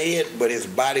don't say it, but his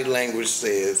body language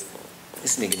says,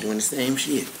 this nigga doing the same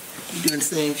shit. He doing the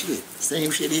same shit. Same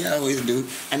shit he always do.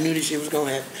 I knew this shit was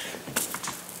gonna happen.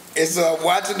 And so I'm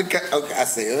watching I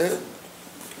say, at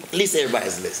least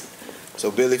everybody's listening. So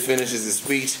Billy finishes his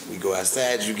speech. We go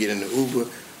outside. You get in the Uber.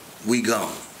 We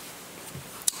gone.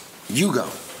 You gone.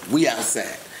 We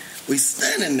outside. We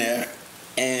standing there,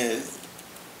 and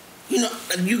you know,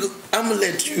 I'm gonna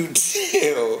let you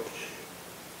tell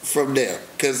from there,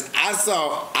 cause I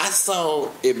saw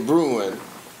it brewing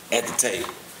at the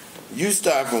table. You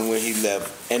start from when he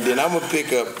left, and then I'm gonna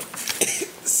pick up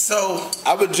So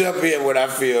I would jump in when I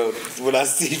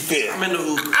see fit. I'm in the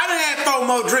Uber. I done had 4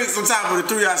 more drinks on top of the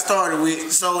 3 I started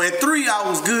with. So at 3 I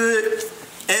was good.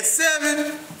 At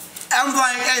 7, I was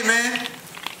like, hey man,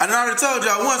 I done already told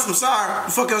y'all once, I'm sorry.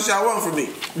 The fuck else y'all want from me?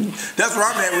 That's where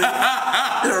I'm at with it.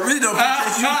 I really don't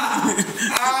appreciate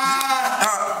you.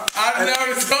 I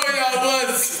never told y'all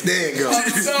once. There you go. I'm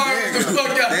sorry.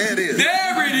 There it is.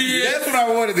 There it is. That's what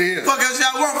I wanted to hear. Fuck else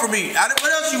y'all want from me?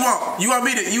 What else you want? You want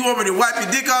me to wipe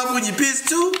your dick off when you piss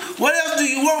too? What else do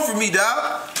you want from me,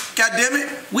 dog? God damn it,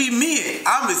 we men.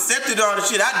 I'm accepted all the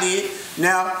shit I did.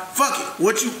 Now, fuck it.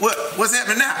 What's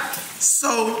happening now?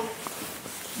 So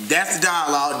that's the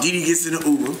dialogue. Didi gets in the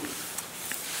Uber.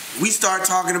 We start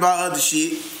talking about other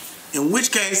shit. In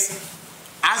which case,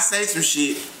 I say some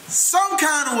shit some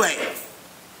kind of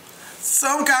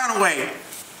way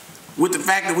with the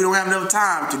fact that we don't have enough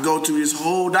time to go through this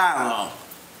whole dialogue.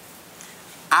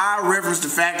 I reference the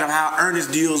fact of how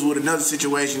Ernest deals with another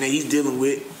situation that he's dealing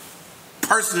with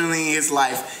personally in his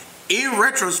life, in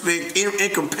retrospect, in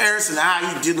comparison to how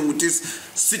he's dealing with this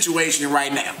situation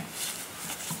right now.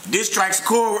 This strikes a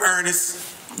chord with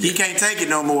Ernest. He can't take it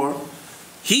no more.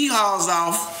 He hauls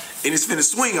off and is finna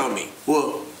swing on me.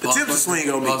 Well, attempts to swing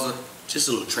on me. Just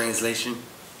a little translation.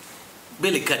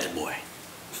 Billy cut the boy.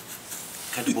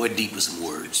 Cut the boy deep with some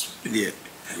words. Yeah.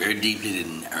 Very deeply,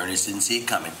 and Ernest didn't see it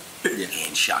coming. Yeah.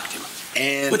 And shocked him.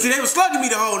 But see, they were slugging me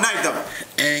the whole night though.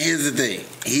 And here's the thing.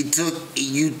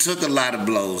 You took a lot of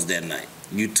blows that night.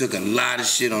 You took a lot of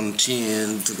shit on the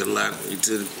chin, took a lot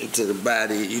into the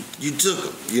body. You took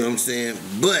them, you know what I'm saying?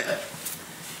 But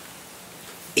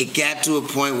it got to a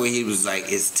point where he was like,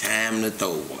 it's time to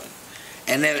throw one.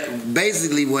 And that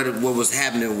basically what was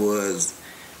happening was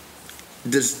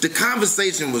the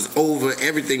conversation was over,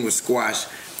 everything was squashed,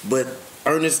 but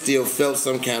Ernest still felt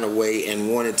some kind of way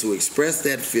and wanted to express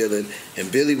that feeling,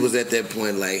 and Billy was at that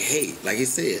point like, hey, like he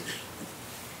said,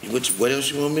 what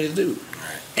else you want me to do?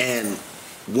 And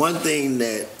one thing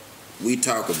that we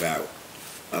talk about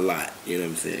a lot, you know what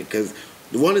I'm saying? Because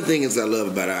one of the things I love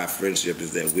about our friendship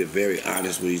is that we're very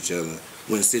honest with each other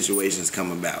when situations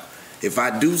come about. If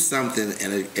I do something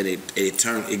and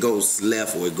it goes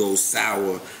left or it goes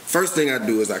sour, first thing I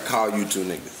do is I call you two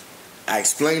niggas. I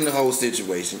explain the whole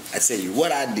situation. I tell you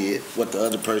what I did, what the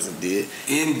other person did.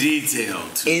 In detail.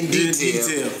 In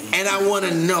detail. And I want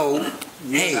to know,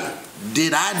 hey,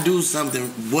 did I do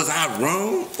something? Was I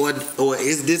wrong? Or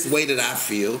is this way that I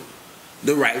feel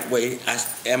the right way?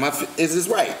 Is this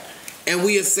right? And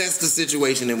we assess the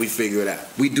situation and we figure it out.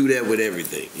 We do that with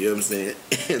everything. You know what I'm saying?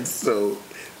 And so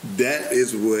that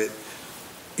is what,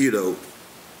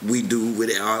 we do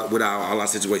with all our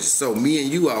situations. So me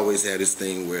and you always have this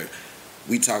thing where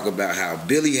we talk about how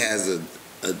Billy has a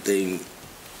thing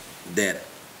that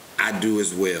I do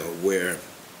as well, where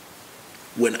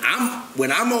when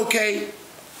I'm okay,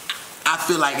 I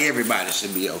feel like everybody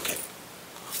should be okay.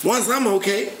 Once I'm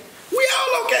okay, we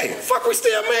all okay. Fuck we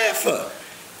still mad for.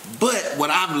 But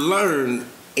what I've learned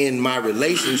in my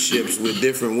relationships with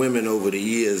different women over the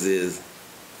years is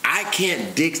I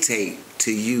can't dictate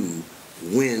to you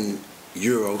when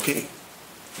you're okay.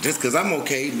 Just because I'm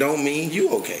okay don't mean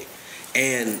you okay.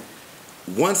 And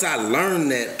once I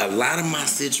learned that, a lot of my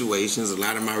situations, a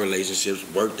lot of my relationships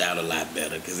worked out a lot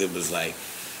better because it was like,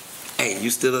 hey, you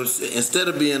still upset? Instead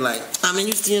of being like,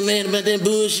 you still mad about that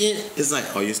bullshit? It's like,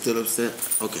 oh, you still upset?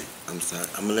 Okay, I'm sorry.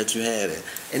 I'm going to let you have it.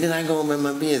 And then I go about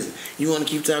my business. You want to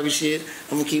keep talking shit?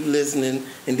 I'm going to keep listening.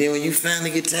 And then when you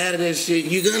finally get tired of that shit,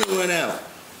 you're going to run out.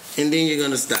 And then you're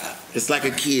going to stop. It's like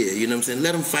a kid, you know what I'm saying?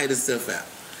 Let him fight himself out.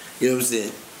 You know what I'm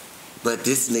saying? But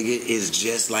this nigga is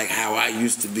just like how I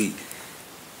used to be.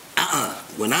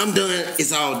 When I'm done,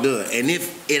 it's all done. And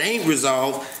if it ain't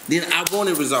resolved, then I want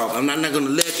it resolved. I'm not going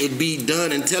to let it be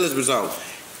done until it's resolved.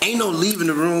 Ain't no leaving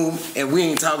the room and we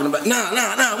ain't talking about,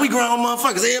 nah, we grown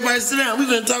motherfuckers. Everybody sit down. We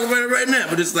gonna talk about it right now.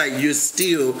 But it's like you're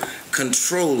still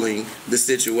controlling the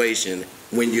situation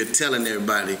when you're telling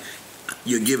everybody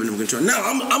you're giving them control. No,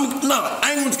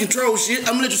 I ain't going to control shit.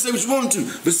 I'm gonna let you say what you want to.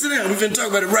 But sit down, we finna talk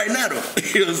about it right now though.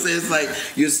 You know what I'm saying? It's like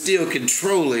you're still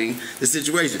controlling the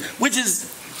situation, which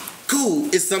is cool.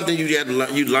 It's something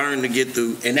you learn to get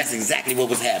through, and that's exactly what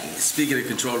was happening. Speaking of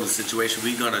controlling the situation,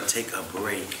 we're gonna take a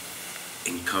break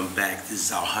and come back. This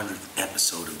is our 100th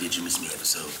episode of Did You Miss Me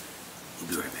episode. We'll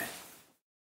be right back.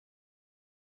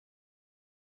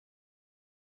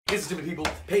 Listen to me, people.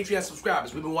 Patreon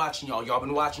subscribers, we've been watching y'all. Y'all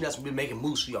been watching us. We've been making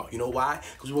moves for y'all. You know why?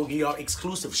 Because we won't give y'all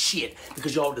exclusive shit.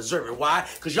 Because y'all deserve it. Why?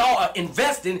 Because y'all are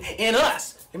investing in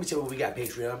us. Let me tell you what we got,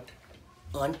 Patreon.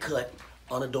 Uncut,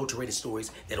 unadulterated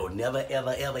stories that'll never,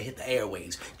 ever, ever hit the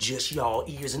airwaves. Just y'all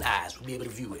ears and eyes will be able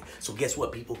to view it. So guess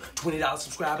what, people? $20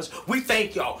 subscribers. We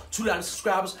thank y'all. $2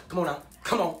 subscribers. Come on now.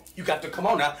 Come on. You got to come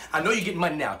on now. I know you're getting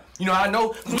money now. You know how I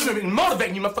know? I'm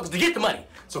motivating you motherfuckers to get the money.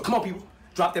 So come on, people.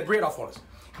 Drop that bread off on us.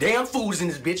 Damn food is in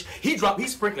this bitch. He's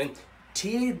sprinkling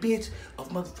tidbits of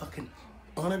motherfucking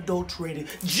unadulterated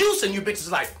juice in you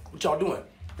bitches' life. What y'all doing?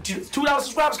 $2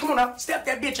 subscribers? Come on now. Step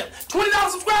that bitch up. $20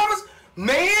 subscribers?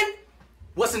 Man,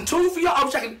 what's in tune for y'all?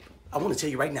 I want to tell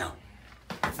you right now.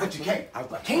 But you can't. I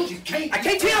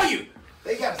can't tell you.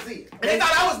 They gotta see it. They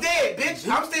thought I was dead, bitch.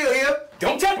 I'm still here.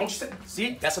 Don't you say.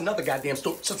 See, that's another goddamn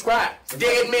story. Subscribe.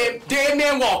 Dead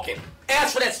man walking.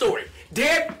 Ask for that story.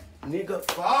 Dead nigga.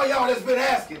 For all y'all that's been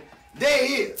asking, there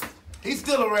he is. He's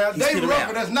still around. Dave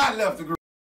Rucker has not left the group.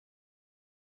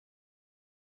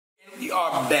 We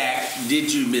are back.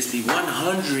 Did you miss me?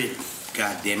 100.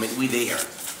 God damn it, we there.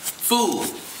 Food.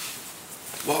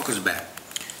 Walker's back.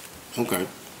 Okay.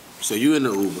 So you in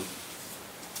the Uber.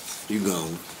 You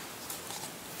gone.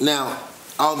 Now,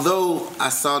 although I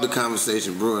saw the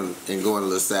conversation brewing and going a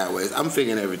little sideways, I'm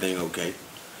figuring everything okay.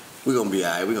 We're gonna be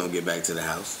alright. We're gonna get back to the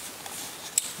house.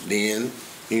 Then,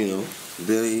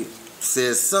 Billy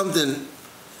says something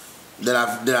that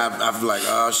I've like,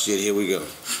 oh shit, here we go.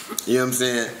 You know what I'm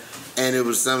saying? And it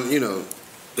was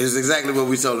it was exactly what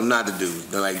we told him not to do.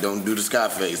 They're like, don't do the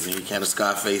Scarface. And he kind of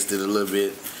Scarfaced it a little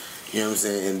bit. You know what I'm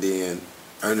saying? And then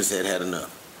Ernest had enough.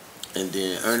 And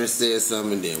then Ernest said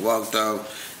something and then walked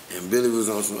off. And Billy was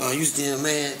on some, oh, you still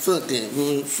mad? Fuck that.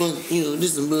 Well, fuck,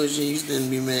 this some bullshit. You still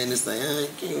be mad. And it's like, I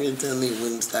can't really tell me it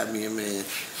wouldn't stop being mad.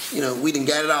 We done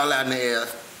got it all out in the air.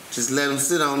 Just let him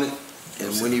sit on it.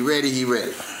 And when he ready, he ready.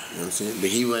 You know what I'm saying? But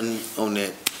he wasn't on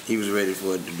that. He was ready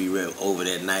for it to be ready over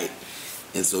that night.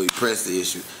 And so he pressed the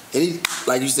issue. And he,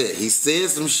 like you said, he said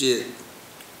some shit.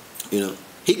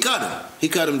 He cut him. He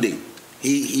cut him deep.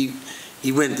 He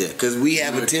went there. Because we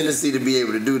have a tendency to be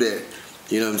able to do that.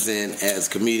 You know what I'm saying? As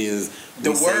comedians.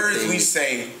 The words we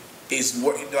say is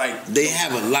like. They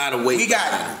have a lot of weight. We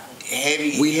got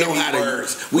heavy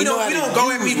words. We don't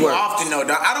go at people often though.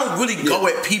 I don't really go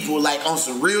at people like on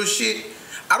some real shit.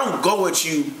 I don't go at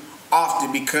you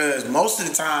often because most of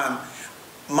the time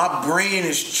my brain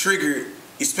is triggered,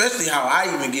 especially how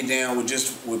I even get down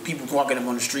with people walking up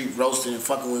on the street roasting and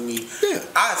fucking with me. Yeah.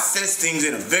 I assess things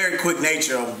in a very quick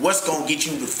nature of what's gonna get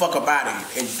you the fuck up out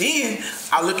of here. And then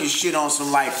I look at shit on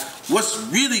some like what's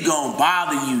really gonna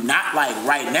bother you, not like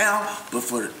right now, but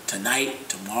for tonight,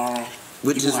 tomorrow.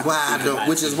 Which is why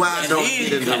I don't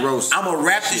get into roast. I'm gonna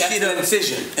wrap this shit up.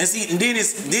 Decision. And see, and then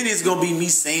it's gonna be me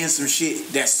saying some shit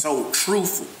that's so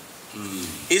truthful.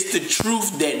 It's the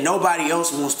truth that nobody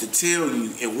else wants to tell you.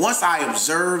 And once I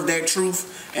observe that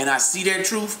truth and I see that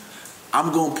truth,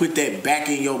 I'm gonna put that back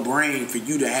in your brain for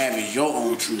you to have as your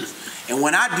own truth. And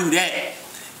when I do that,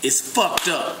 it's fucked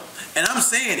up. And I'm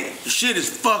saying it. The shit is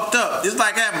fucked up. It's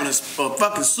like having a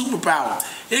fucking superpower.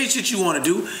 It ain't shit you want to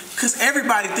do. Because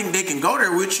everybody think they can go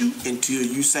there with you until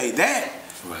you say that.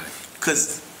 Right.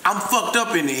 Because I'm fucked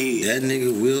up in the head. That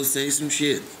nigga will say some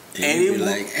shit. And he be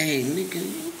like, hey, nigga,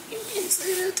 you can't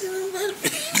say that to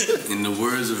nobody. In the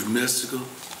words of Mystical,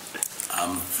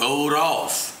 I'm throwed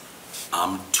off.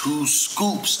 I'm 2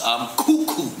 scoops. I'm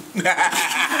cuckoo.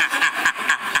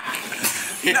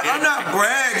 No, I'm not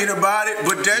bragging about it,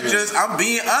 but that's just, I'm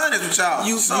being honest with y'all.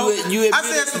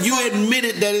 You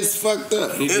admitted that it's fucked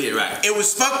up. You did, right. It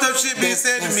was fucked up shit being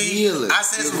said to me. Healing. I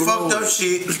said some fucked up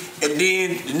shit, and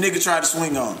then the nigga tried to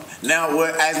swing on me. Now,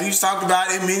 as we've talked about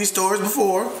in many stories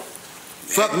before.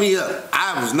 Fuck me up.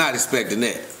 I was not expecting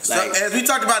that. So, as we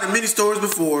talked about in many stories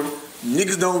before,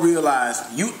 niggas don't realize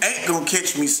you ain't gonna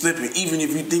catch me slipping, even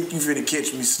if you think you finna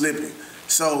catch me slipping.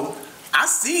 So, I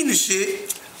seen the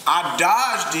shit. I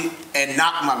dodged it and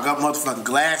knocked my motherfucking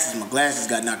glasses. My glasses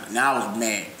got knocked. Now I was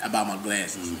mad about my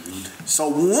glasses. Mm-hmm. So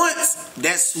once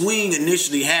that swing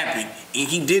initially happened and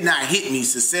he did not hit me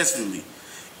successfully,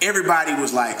 everybody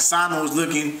was like, Simon was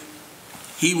looking,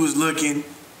 he was looking,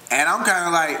 and I'm kind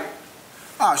of like,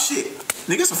 oh shit,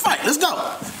 nigga, it's a fight. Let's go.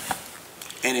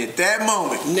 And at that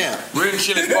moment, now we're in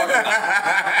Chili's parking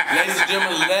lot. Ladies and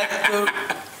gentlemen,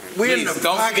 we're in the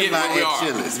parking lot at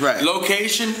Chili's, right?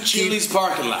 Location, Chili's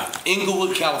parking lot,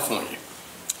 Inglewood, California.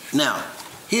 Now,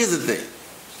 here's the thing.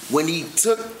 When he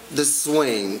took the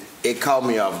swing, it caught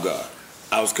me off guard.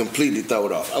 I was completely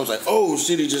thrown off. I was like, oh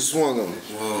shit, he just swung on me.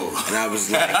 Whoa. And I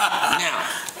was like, now.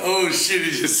 Oh shit,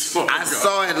 he just swung on me. I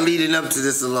saw it leading up to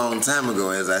this a long time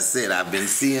ago. As I said, I've been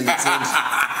seeing the tension.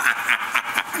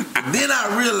 Then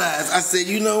I realized, I said,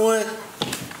 you know what?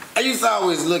 I used to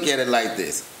always look at it like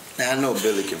this. Now, I know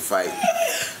Billy can fight.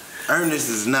 Ernest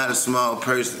is not a small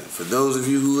person. For those of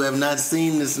you who have not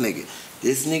seen this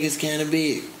nigga's kind of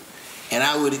big. And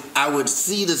I would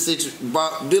see the situation.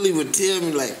 Billy would tell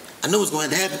me, like, I know what's going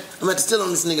to happen. I'm about to steal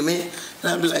on this nigga, man.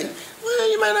 And I'd be like,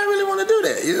 well, you might not really want to do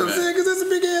that. You know what I'm saying? Because that's a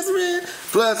big ass man.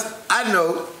 Plus, I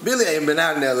know Billy ain't been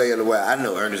out in L.A. in a while. I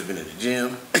know Ernest been in the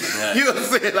gym. You know what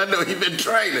I'm saying? I know he been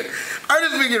training.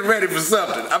 Ernest been getting ready for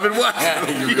something. I've been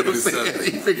watching him. You know what I'm saying?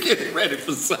 He been getting ready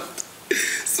for something.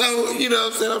 So, you know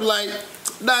what I'm saying? I'm like,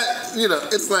 not, you know,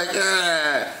 it's like,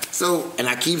 So, and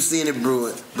I keep seeing it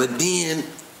brewing. But then,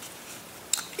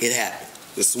 it happened.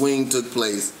 The swing took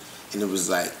place, and it was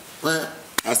like, well,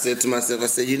 I said to myself, I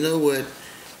said, you know what?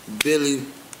 Billy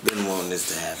been wanting this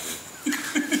to happen.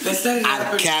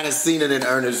 I've kind of seen it in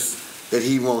Ernest that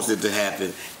he wants it to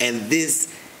happen. And this,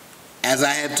 as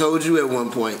I had told you at one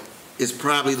point, is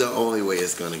probably the only way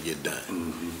it's going to get done.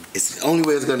 Mm-hmm. It's the only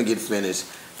way it's going to get finished.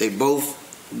 They both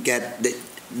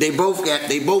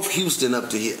Houston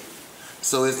up to here.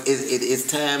 So it's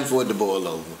time for it to boil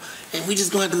over. And we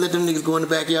just going to have to let them niggas go in the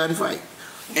backyard and fight.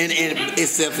 And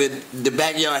except for the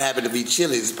backyard happened to be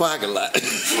Chili's parking lot.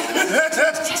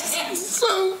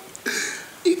 So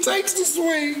he takes the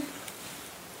swing.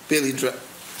 Billy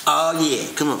oh yeah,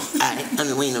 come on. I've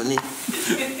been waiting on this.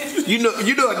 You know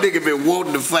a nigga been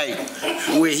wanting to fight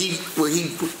where he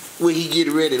get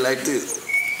ready like this.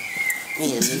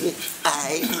 Yeah, nigga.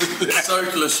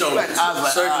 Circular shoulders.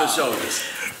 Circular shoulders.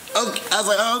 Okay. I was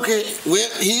like, oh, okay, well,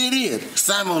 here it is.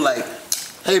 Simon like,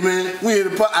 hey man, we in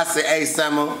the park. I said, hey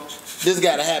Simon, this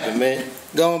gotta happen, man.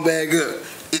 Go on, bag up.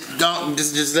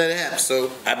 Just let it happen. So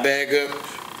I bag up,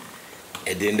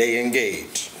 and then they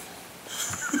engage.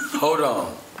 Hold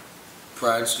on.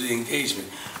 Prior to the engagement,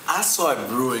 I saw it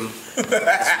brewing.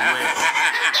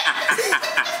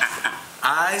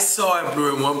 I saw it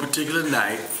brewing one particular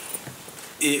night.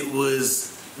 It was,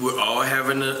 we're all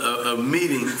having a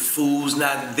meeting. Fool's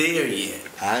not there yet.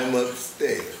 I'm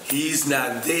upstairs. He's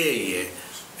not there yet.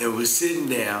 And we're sitting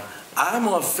down. I'm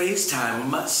on FaceTime with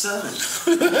my son.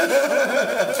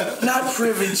 Not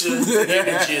privy to the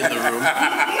energy in the room.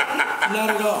 Not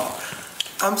at all.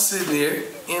 I'm sitting there,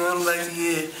 and I'm like,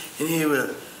 yeah. And he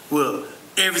well,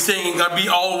 everything ain't gonna be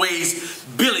always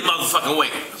Billy motherfucking way.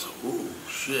 I was like, ooh,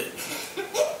 shit.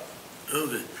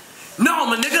 Okay. No,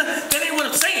 my nigga, that ain't what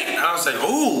I'm saying. I was like,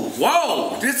 ooh,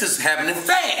 whoa, this is happening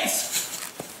fast.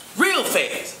 Real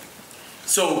fast.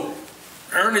 So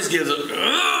Ernest gives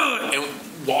and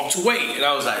walks away. And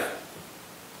I was like,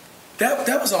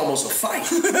 that was almost a fight.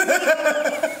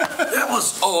 That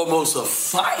was almost a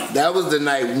fight. That was the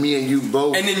night me and you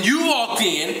both. And then you walked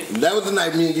in. That was the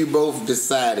night me and you both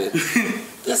decided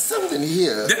there's something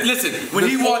here. Listen, when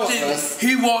he walked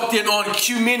in on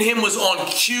cue. Me and him was on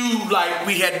cue, like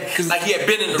he had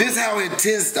been in the room. This is how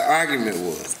intense the argument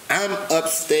was. I'm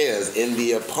upstairs in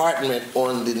the apartment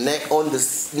on the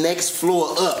next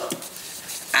floor up.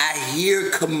 I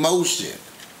hear commotion.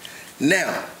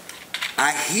 Now,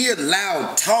 I hear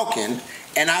loud talking,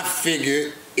 and I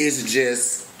figure it's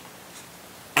just,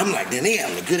 I'm like, then they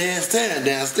having a good ass time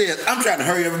downstairs. I'm trying to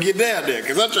hurry up and get down there,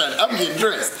 because I'm getting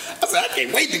dressed. I said, I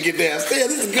can't wait to get downstairs.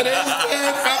 This is a good ass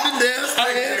time coming downstairs.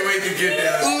 I can't wait to get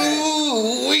downstairs.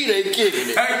 Ooh, they kicking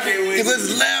it. I can't wait. Because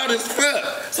it's loud as fuck.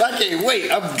 So I can't wait.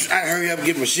 I hurry up and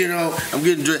get my shit on. I'm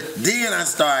getting dressed. Then I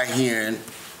start hearing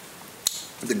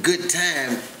the good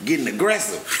time getting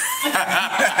aggressive. I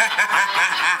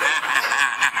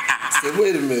said,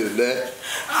 wait a minute, Dad.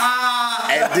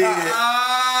 And then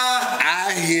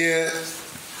I hear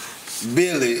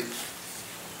Billy,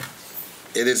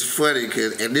 and it's funny,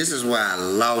 and this is why I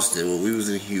lost it when we was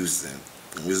in Houston.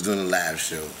 We was doing a live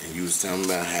show, and you was talking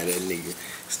about how that nigga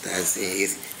started saying,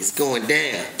 it's going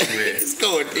down. It's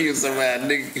going down.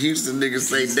 Somebody, Houston niggas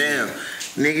say down.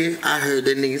 Nigga, I heard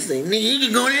that nigga say, nigga, you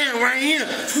can go down right here.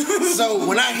 So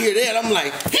when I hear that, I'm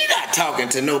like, he not talking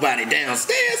to nobody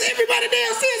downstairs. Everybody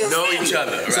downstairs is know each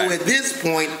other, right? So at this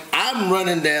point, I'm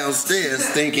running downstairs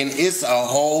thinking it's a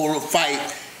whole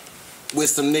fight with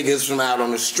some niggas from out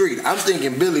on the street. I'm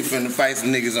thinking Billy finna fight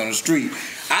some niggas on the street.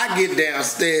 I get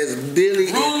downstairs, Billy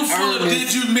and Ernest. Room full of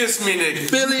did you miss me niggas?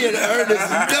 Billy and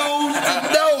Ernest nose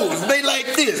to nose. They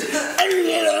like this.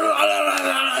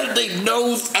 They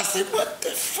nose. I said, what the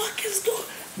fuck is going on?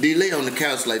 They lay on the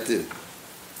couch like this.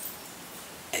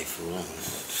 Hey, fool.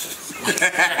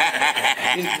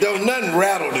 Don't nothing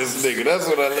rattle this nigga. That's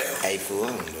what I like. Hey, fool, I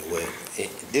don't know what.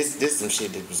 This some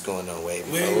shit that was going on way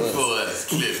before us.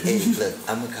 Hey, look,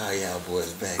 I'm gonna call y'all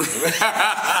boys back.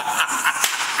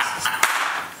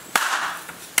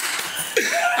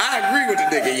 I agree with the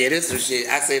nigga. Yeah, this some shit.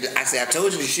 I said, I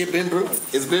told you the shit been brewing.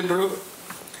 It's been brewing.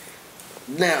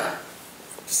 Now,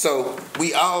 So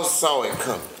we all saw it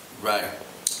coming. Right.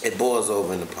 It boils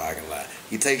over in the parking lot.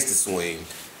 He takes the swing.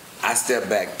 I step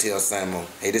back, tell Simon,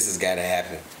 hey, this has got to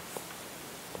happen.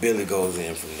 Billy goes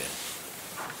in from there.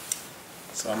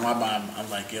 So in my mind, I'm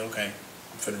like, yeah, okay,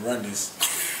 I'm finna run this.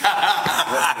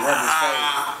 run this fade.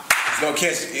 It's gonna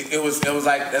catch it. It was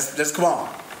like, let's come on.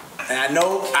 And I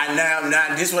know,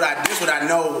 this what I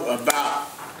know about,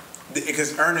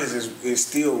 because Ernest is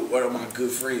still one of my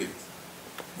good friends.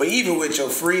 But even with your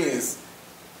friends,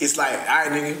 it's like, all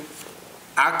right, nigga,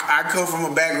 I come from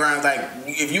a background like,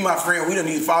 if you my friend, we don't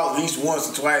need to follow at least once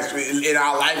or twice in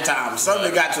our lifetime.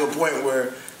 Something got to a point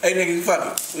where, hey nigga, fuck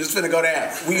it, we just finna go down.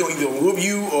 We gonna either whoop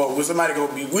you or with somebody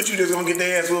gonna be with you that's gonna get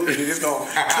their ass whooped and it's gonna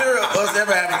clear up us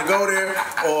ever having to go there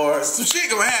or some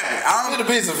shit gonna happen. It'll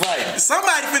be some fight.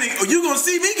 Somebody finna, you gonna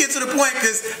see me get to the point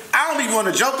because I don't even want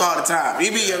to joke all the time.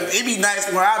 It be nice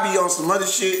when I be on some other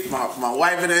shit. My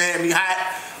wife in there had me hot.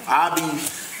 I'll be.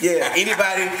 Yeah,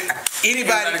 anybody can get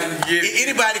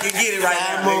it right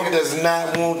now. Simon does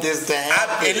not want this to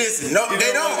happen. And listen, no,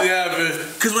 they don't.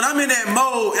 Cause when I'm in that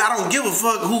mode, I don't give a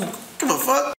fuck who. Give a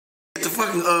fuck. It's a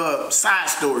fucking side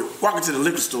story. Walking to the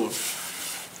liquor store.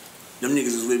 Them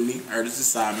niggas was with me. Ernest and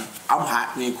Simon. I'm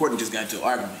hot. Me and Courtney just got into an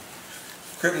argument.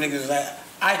 Crip niggas was like,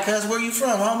 "Alright, cuz, where you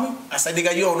from, homie?" I said,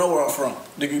 "Nigga, you don't know where I'm from,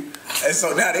 nigga." And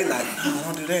so now they like, "No,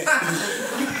 don't do that."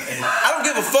 I don't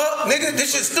give a fuck, nigga.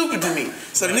 This shit's stupid to me.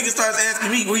 So the nigga starts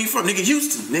asking me, "Where you from?" Nigga,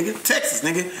 Houston, nigga, Texas,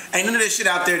 nigga. Ain't none of that shit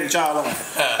out there that y'all on.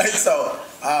 And so,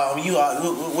 you are,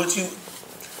 what you,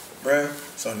 bruh?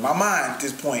 So in my mind, at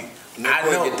this point, I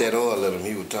know. Get that oil in him.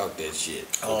 He would talk that shit.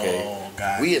 Okay. Oh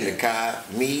God. We in the car.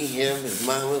 Me, him, his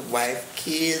mama, wife,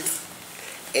 kids,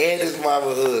 and his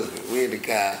mama husband. We in the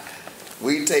car.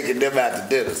 We taking them out to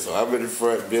dinner. So I'm in the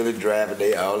front. Billy driving.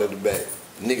 They all in the back.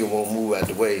 Nigga won't move out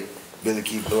the way. Billy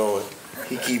keep blowing.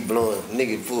 He keep blowing.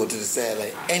 Nigga pull to the side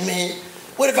like, hey man,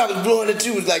 what if I was blowing at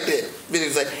you like that? Billy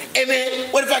was like, hey man,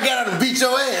 what if I got out and beat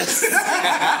your ass?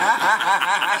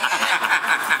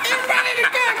 Everybody in the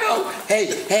car go,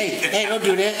 hey, don't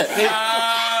do that.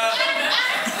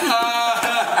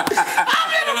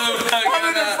 I'm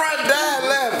in the front dying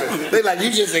laughing. They like, you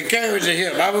just encouraging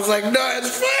him. I was like, no, it's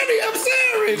funny. I'm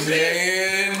sorry,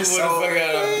 man. What if I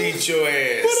gotta beat your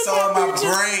ass? So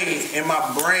in my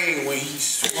brain, when he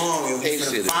swung and we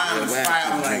finna find the fight,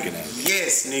 I'm like,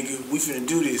 yes, nigga, we finna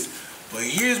do this. But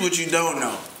here's what you don't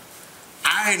know.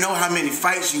 I know how many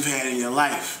fights you've had in your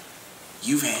life.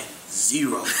 You've had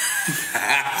 0.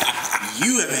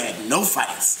 You have had no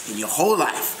fights in your whole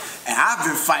life. And I've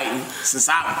been fighting since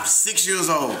I was 6 years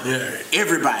old. Yeah.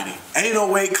 Everybody. Ain't no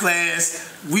weight class.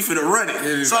 We finna run it.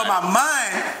 Everybody. So in my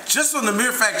mind, just on the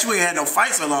mere fact you ain't had no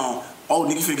fights so long, oh,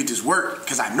 nigga, you finna get this work.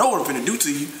 Because I know what I'm finna do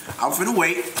to you. I'm finna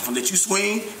wait. I'm finna let you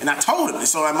swing. And I told him. And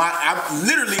so I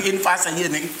literally in the fight, I said, yeah,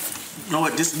 nigga, you know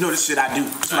what? This shit I do.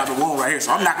 This is what I've been wanting right here.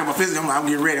 So I'm knocking my fist. I'm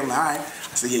getting ready. I'm like, all right.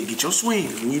 I said, yeah, get your swing.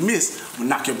 When you miss, I'm gonna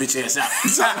knock your bitch ass out.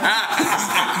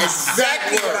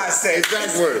 Exactly what I said.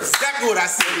 Exactly what I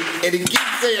said. And he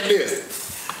keeps saying this.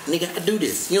 Nigga, I do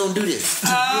this. You don't do this.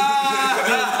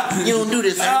 You don't do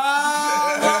this. Like,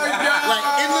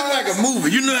 it looked like a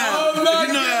movie. You know how.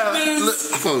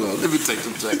 Hold on, let me take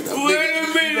some seconds. Wait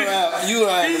a minute. You know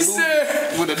how he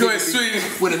said, when a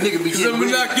nigga be getting ready. I'm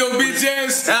gonna knock your bitch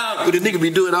ass out. When a nigga be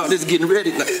doing all this getting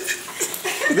ready. Like,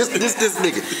 this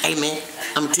nigga. Hey man,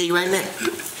 I'm gonna tell you right now.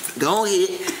 Go ahead.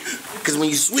 Cause when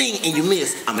you swing and you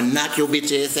miss, I'm gonna knock your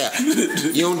bitch ass out.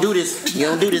 You don't do this.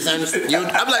 Ernest. I'm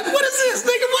like, what is this,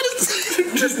 nigga? What is this?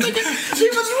 This nigga, she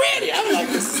was ready. I'm like,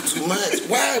 this is too much.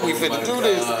 Why are we finna do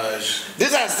this? This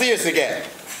is how serious it got.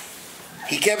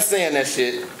 He kept saying that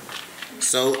shit.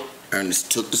 So Ernest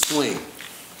took the swing.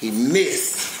 He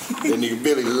missed. Then nigga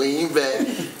Billy leaned back,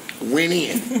 went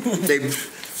in.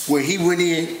 When he went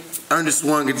in, Ernest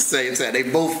swung at the same time. They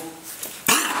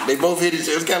both hit each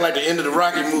other. It's kind of like the end of the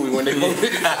Rocky movie when they both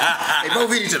hit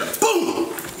each other.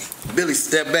 Boom! Billy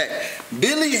stepped back.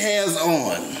 Billy has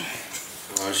on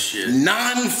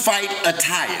non-fight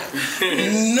attire.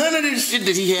 None of this shit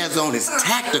that he has on is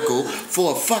tactical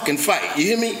for a fucking fight. You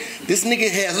hear me? This nigga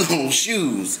has on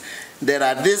shoes that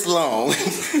are this long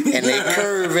and they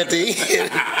curve at the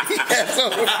end.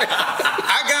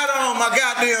 I got on my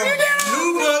goddamn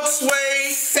Nubuck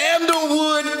suede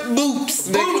sandalwood boots.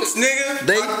 Nigga.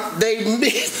 They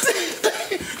missed.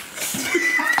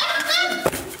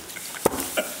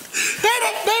 They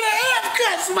the half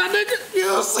cuts, my nigga. You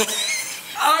know what I'm saying?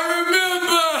 I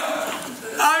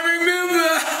remember.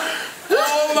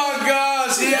 Oh my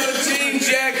gosh, he had a jean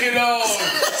jacket on.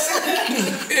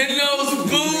 In those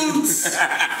boots.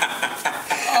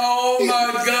 Oh my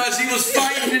gosh, he was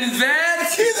fighting in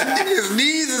that. His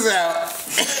knees is out.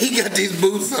 He got these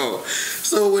boots on.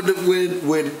 So when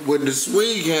the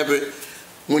swing happened,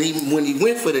 when he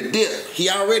went for the dip, he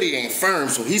already ain't firm,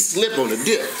 so he slipped on the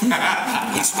dip. And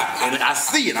I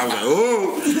see it. I was like,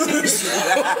 oh.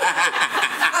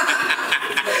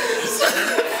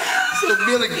 So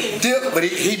Billy dipped, but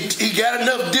he got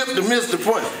enough dip to miss the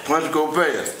punch. Punch go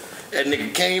past. That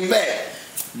nigga came back.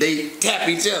 They tap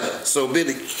each other. So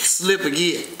Billy slip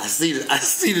again. I see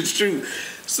the shoe.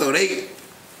 So they,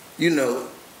 you know,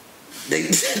 they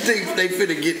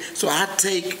finna get. So I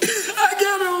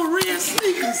got on red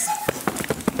sneakers.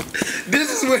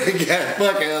 This is where it got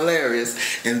fucking hilarious,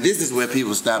 and this is where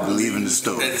people stop believing the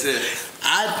story. That's it.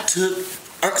 I took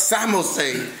Samo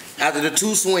say after the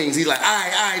 2 swings, he's like, all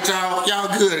right,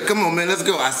 y'all good. Come on, man, let's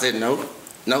go. I said, no,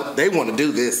 they want to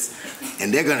do this,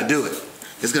 and they're gonna do it.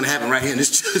 It's gonna happen right here in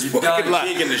this parking lot.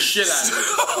 You're the shit out of it.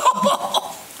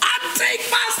 I take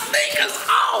my sneakers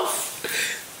off,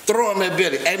 throw them at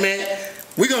Billy. Hey man,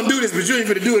 we gonna do this, but you ain't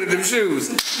gonna do it in them shoes.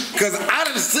 Cause I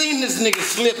done seen this nigga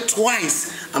slip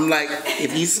twice. I'm like,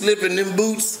 if he slip in them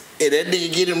boots, and that nigga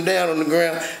get him down on the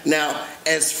ground. Now,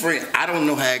 as friend, I don't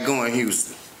know how it go in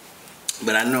Houston,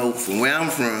 but I know from where I'm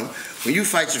from, when you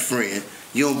fight your friend,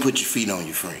 you don't put your feet on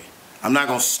your friend. I'm not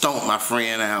gonna stomp my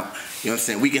friend out. You know what I'm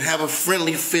saying? We can have a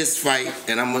friendly fist fight,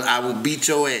 and I will beat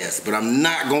your ass, but I'm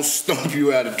not gonna stomp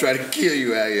you out and try to kill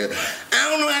you out here. I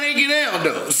don't know how they get down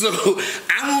though, so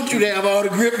I want you to have all the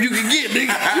grip you can get,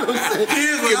 nigga. You know what I'm saying?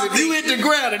 Because if you hit the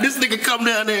ground and this nigga come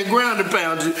down there and ground and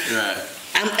pound you, right.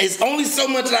 It's only so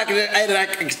much that I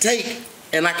can take.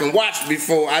 And I can watch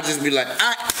before I just be like, all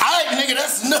right, nigga,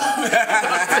 that's enough.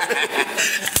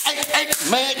 hey,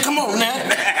 man, come on now.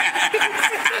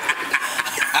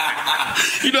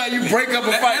 You know how you break up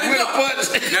a fight with a punch?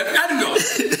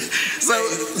 So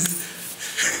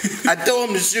I throw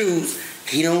him the shoes.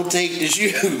 He don't take the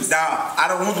shoes. Nah, I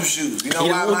don't want the shoes. You know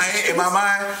why? In my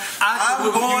mind, I'm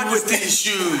going with these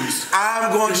shoes.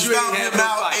 I'm going to stomp him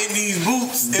out in these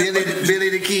boots. Billy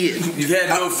the Kid. You've had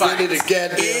no fight. Billy the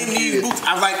goddamn in these boots.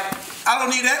 I'm like, I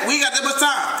don't need that. We ain't got that much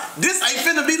time. This ain't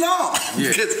finna be long.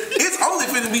 Yeah. Because it's only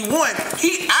finna be one.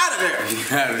 He out of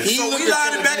there. So we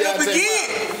lined it back up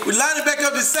again. We lined it back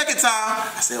up the second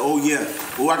time. I said, oh yeah.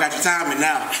 Oh, I got your timing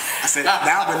now. I said, now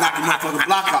I'm gonna knock the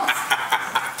motherfucking block off.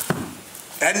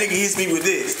 That nigga hits me with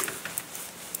this.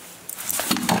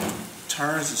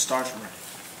 Turns and starts running.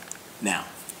 Now,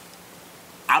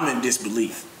 I'm in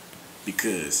disbelief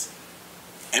because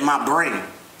in my brain,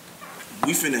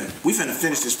 we finna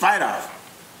finish this fight off.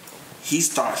 He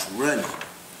starts running.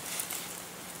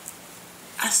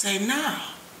 I say, nah.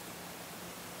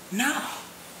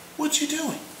 What you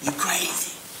doing? You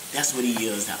crazy. That's what he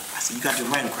yells out. I said, you got your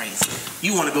mind crazy.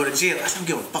 You want to go to jail? I said, I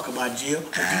don't give a fuck about jail.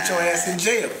 I'll beat your ass in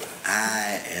jail.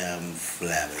 I am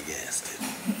flabbergasted.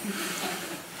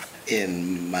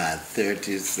 In my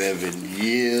 37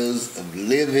 years of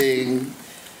living,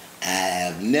 I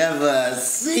have never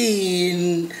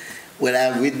seen what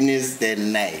I witnessed that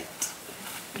night.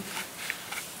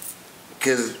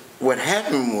 Because what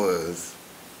happened was,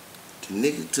 the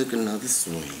nigga took another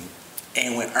swing.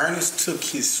 And when Ernest took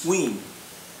his swing,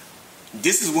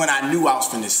 this is when I knew I was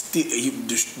finna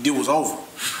it was over.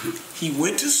 He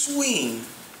went to swing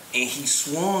and he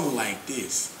swung like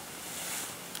this.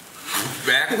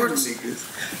 Backwards?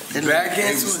 And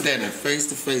backhand swing. Standing face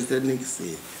to face, that nigga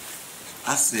said.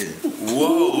 I said,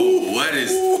 whoa, what is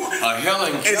a hell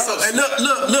and and look.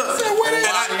 So what is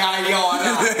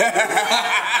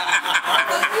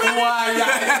Why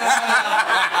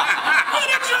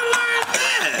did you learn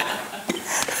that?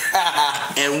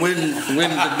 And when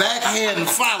the backhand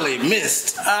volley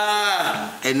missed,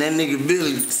 and that nigga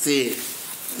Billy said,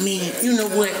 man, you know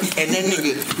what? And that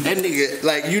nigga,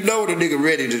 like, you know the nigga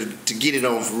ready to get it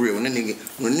on for real. When the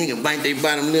nigga bite their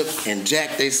bottom lip and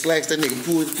jack they slacks, that nigga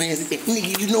pull his pants and say,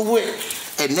 nigga, you know what?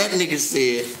 And that nigga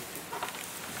said,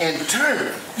 and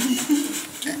turn.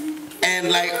 And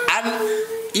like,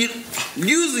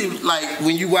 usually like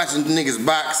when you watching niggas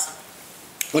box,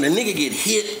 when a nigga get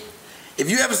hit, if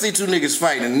you ever see two niggas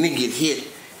fighting and the nigga get hit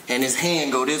and his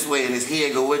hand go this way and his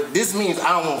head go with, this means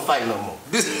I don't want to fight no more.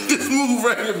 This move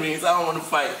right here means I don't want to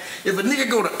fight. If a nigga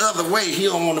go the other way, he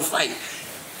don't want to fight.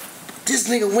 This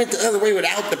nigga went the other way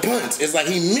without the punch. It's like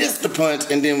he missed the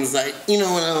punch and then was like, you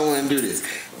know what, I don't want to do this.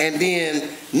 And then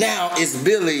now it's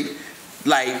Billy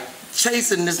like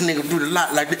chasing this nigga through the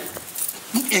lot like this.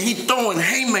 And he throwing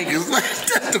haymakers. Like,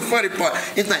 that's the funny part.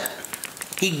 It's like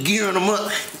he gearing them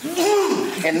up.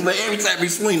 And but every time he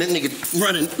swing, that nigga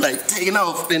running, like taking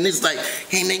off. And it's like,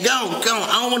 hey nigga, go on,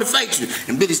 I don't want to fight you.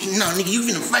 And Billy's, no nigga, you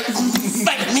finna fight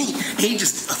me. He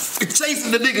just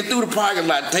chasing the nigga through the parking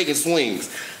lot, taking swings.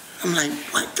 I'm like,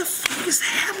 what the fuck is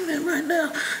happening right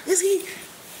now? Is he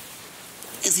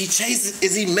chasing?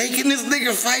 Is he making this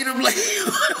nigga fight him? Like,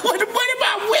 what am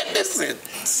I witnessing?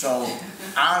 So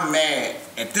I'm mad.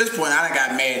 At this point, I done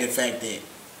got mad at the fact that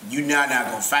you now not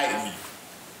gonna fight me.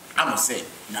 I'm gonna say,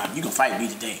 nah, you gonna fight me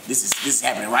today. This is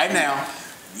happening right now.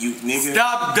 You nigga.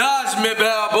 Stop dodging me,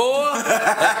 bad boy.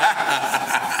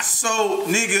 So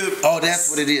nigga. Oh, that's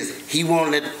what it is. He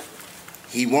won't let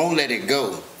it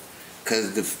go.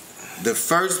 Cause the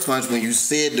first punch when you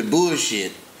said the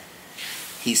bullshit,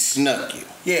 he snuck you.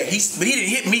 Yeah, but he didn't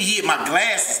hit me. He hit my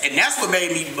glasses, and that's what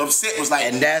made me upset. Was like,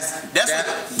 and that's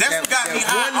what got me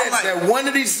hot. That one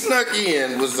that he snuck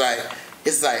in was like,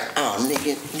 it's like, oh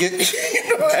nigga,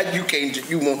 you know how you can't,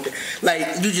 you want that,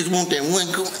 like you just want that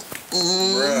one cool,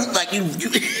 like you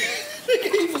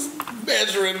he was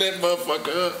measuring that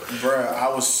motherfucker up. Bruh, I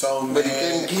was so mad. But he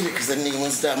couldn't get it because that nigga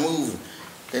wouldn't stop moving.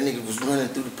 That nigga was running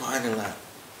through the parking lot.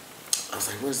 I was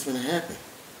like, what's gonna happen?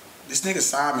 This nigga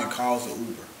Simon calls an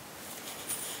Uber.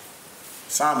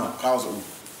 Simon calls an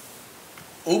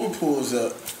Uber. Uber pulls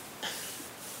up.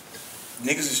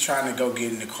 Niggas is trying to go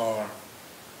get in the car.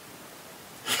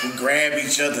 We grab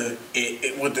each other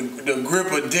with the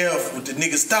grip of death. With the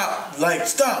nigga stop, like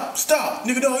stop,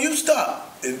 nigga, no, you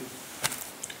stop. And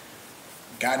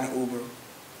got in the Uber,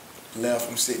 left.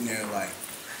 I'm sitting there like.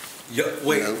 Yo,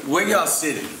 wait, where y'all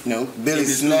sitting? No, Billy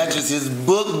snatches his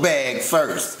book bag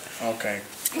first. Okay.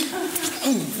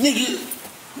 Nigga,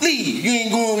 leave. You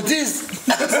ain't going with this.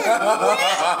 I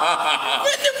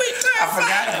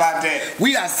forgot about that.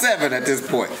 We are 7 at this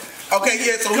point. Okay,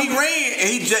 yeah, so he ran and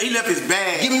he left his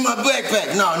bag. Give me my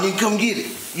backpack. No, nigga, come get it.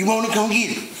 You want it? Come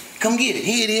get it. Come get it.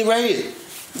 Here it is right here.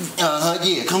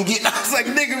 Yeah, come get it. I was like,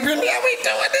 nigga, really? How we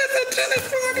doing this?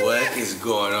 What is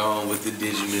going on with the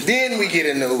Digimon? Then we get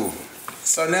in the Uber.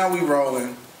 So now we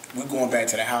rolling. We going back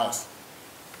to the house.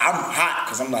 I'm hot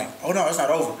because I'm like, oh no, it's not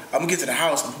over. I'm gonna get to the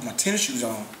house and put my tennis shoes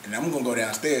on, and I'm gonna go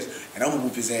downstairs and I'm gonna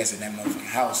whoop his ass in that motherfucking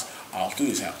house, all through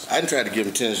his house. I tried to give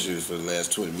him tennis shoes for the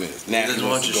last 20 minutes. Now he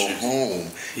wants to go home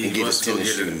and get his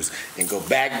tennis shoes and go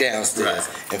back downstairs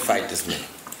and fight this man.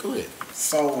 Go ahead.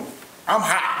 So I'm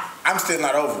hot. I'm still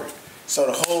not over it. So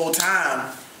the whole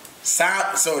time,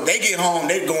 so they get home,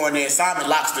 they go in there, Simon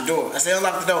locks the door. I said,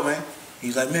 unlock the door, man.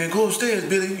 He's like, man, go upstairs,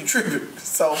 Billy, you tripping.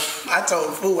 So I told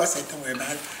the fool, I said, don't worry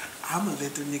about it. I'm going to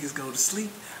let them niggas go to sleep.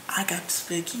 I got the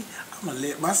spare key. I'm going to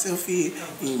let myself in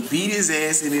and beat his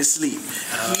ass in his sleep.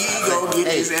 He gonna get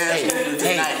his ass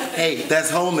tonight. Hey, that's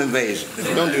home invasion.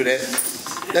 Don't do that.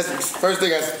 That's the first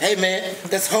thing I said. Hey, man,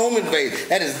 that's home invasion.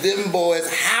 That is them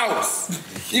boys' house.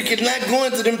 You cannot go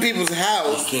into them people's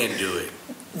house. You can't do it.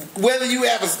 Whether you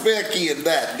have a spare key or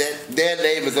not, their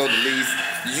name is on the lease.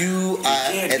 You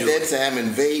are at that time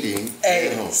invading.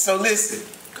 Hey, so listen,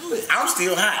 I'm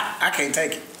still hot. I can't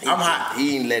take it. I'm hot.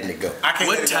 He ain't letting it go.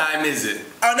 What time is it?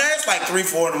 Oh, no, it's like 3,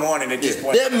 4 in the morning at this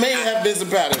point. There may have been some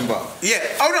powder involved. Yeah.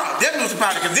 Oh no, definitely some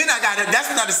powder. Because then that's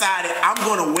when I decided I'm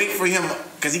gonna wait for him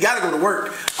because he got to go to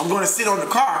work. I'm gonna sit on the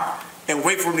car and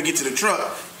wait for him to get to the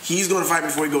truck. He's gonna fight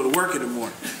before he go to work in the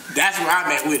morning. That's where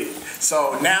I'm at with it.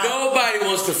 So now nobody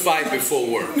wants to fight before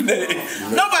work.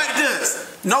 Nobody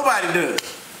does. Nobody does.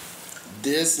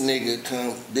 This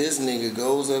nigga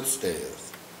goes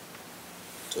upstairs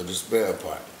to the spare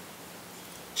apartment.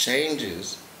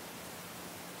 Changes.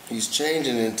 He's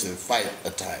changing into fight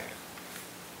attire.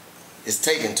 It's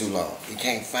taking too long. He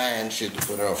can't find shit to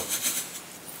put on.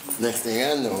 Next thing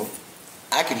I know,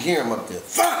 I can hear him up there.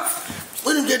 Fuck!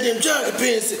 What them goddamn jogging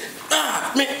pants?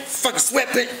 Ah, man, fucking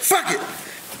sweatpants. Fuck it.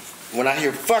 When I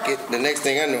hear fuck it, the next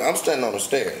thing I know, I'm standing on the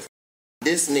stairs.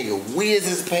 This nigga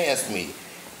whizzes past me.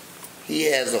 He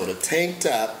has on a tank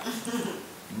top,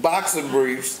 boxer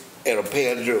briefs, and a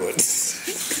pair of Jordans.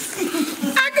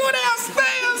 I go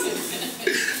downstairs.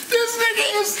 This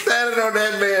nigga is standing on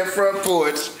that man's front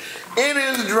porch in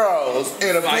his drawers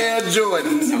and a pair of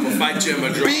Jordans. I'm gonna fight you in my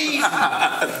drawers. Beat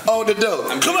on the door.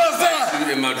 Come outside.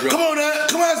 In my come on,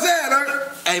 come outside,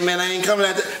 Hey man, I ain't coming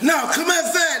out there. No, come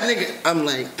outside, nigga. I'm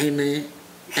like, hey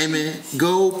man,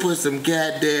 go put some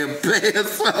goddamn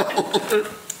pants on.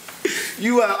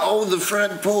 You are on the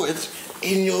front porch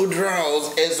in your drawers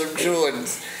and some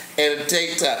Jordans and a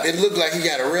tank top. It looked like he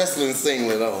got a wrestling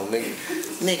singlet on, nigga.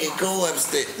 Nigga, go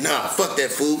upstairs. Nah, fuck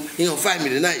that fool. He gonna fight me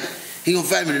tonight. I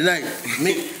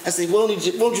said, why don't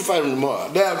you fight him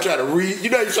tomorrow? Now I'm trying to reason.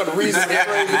 You know you're trying to reason with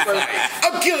crazy person.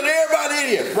 I'm killing everybody in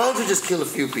here. Why don't you just kill a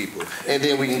few people and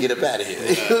then we can get up out of here?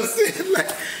 You know what I'm saying? Like,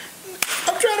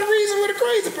 I'm trying to reason with a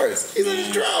crazy person. He's in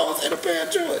his drawers and a pair of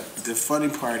Jordans. The funny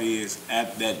part is,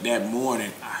 at that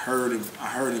morning, I heard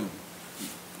him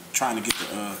trying to get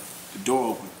the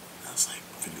door open. I was like,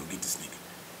 I'm finna go get this nigga.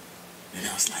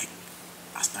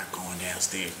 I start going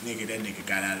downstairs. Nigga, that nigga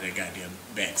got out of that goddamn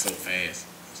back so fast.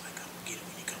 I was like, I'm gonna get it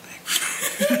when you come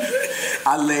back.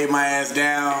 I laid my ass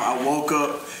down. I woke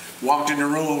up, walked in the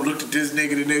room, looked at this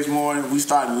nigga the next morning. We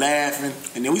started laughing.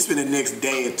 And then we spent the next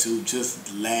day or two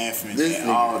just laughing at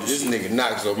all the shit. This nigga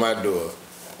knocks on my door,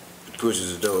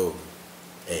 pushes the door.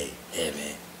 Hey,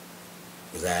 man.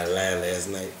 Was I out of line last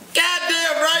night?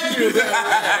 Goddamn right you was out of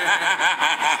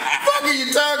line. What are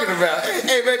you talking about?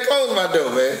 Hey, man, close my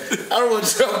door, man. I don't want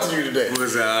to talk to you today.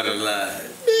 Was I out of line?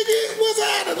 Nigga, was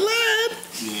I out of line?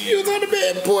 Yeah. You was on the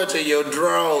bed porch in your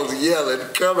drawers yelling,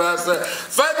 come outside.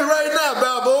 Fight me right now,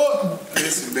 Balboa.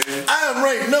 Listen, man. I am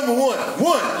ranked number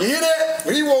one. You hear that?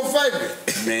 But he won't fight me.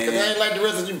 Man. Because I ain't like the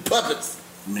rest of you puppets.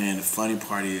 Man, the funny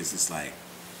part is, it's like,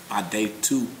 by day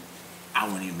 2, I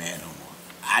wasn't even mad no more.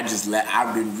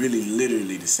 I've been really,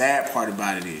 literally, the sad part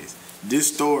about it is,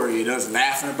 this story and us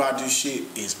laughing about this shit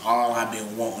is all I've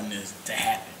been wanting this to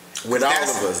happen. With all of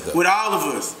us, though. With all of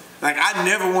us. Like, I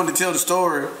never wanted to tell the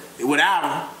story without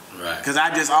him. Right. Because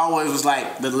I just always was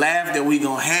like, the laugh that we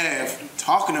gonna have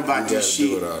talking about this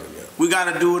shit, we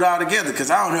gotta do it all together.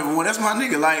 Because I don't ever want, that's my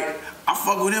nigga. Like, I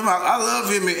fuck with him. I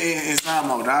love him in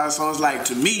Samo, dog. So it's like,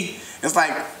 to me, it's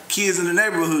like kids in the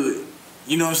neighborhood.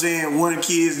 You know what I'm saying? One of the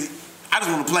kids, I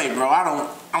just want to play, bro. I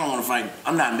don't want to fight.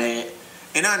 I'm not mad.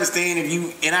 And I understand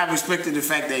and I respected the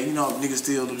fact that, if niggas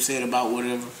still upset about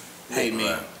whatever. Hey,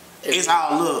 man, it's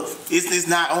all love. It's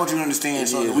not, I want you to understand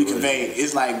something we convey.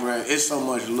 It's like, bro, it's so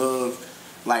much love.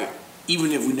 Like,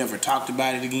 even if we never talked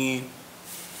about it again,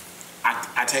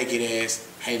 I take it as,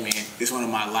 hey, man, this one of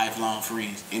my lifelong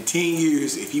friends. In 10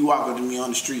 years, if you walk up to me on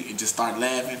the street and just start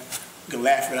laughing, you can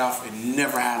laugh it off and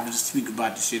never have to speak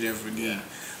about this shit ever again.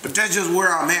 But that's just where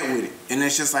I'm at with it. And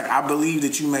it's just like, I believe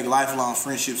that you make lifelong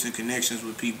friendships and connections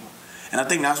with people. And I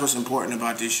think that's what's important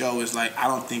about this show is like, I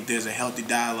don't think there's a healthy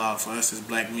dialogue for us as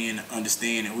black men to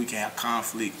understand that we can have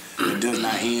conflict that does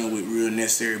not end with real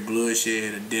necessary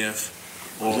bloodshed or death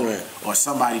or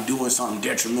somebody doing something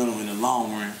detrimental in the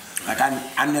long run. Like,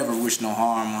 I never wish no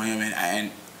harm on him. And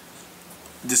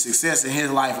the success in his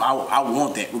life, I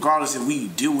want that, regardless if we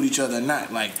deal with each other or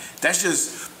not. Like, that's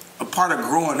just a part of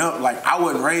growing up. Like, I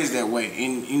wasn't raised that way.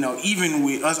 And, even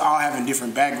with us all having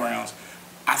different backgrounds,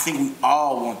 I think we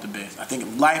all want the best. I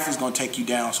think life is going to take you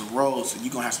down some roads, and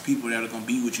you're going to have some people that are going to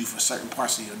be with you for certain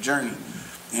parts of your journey.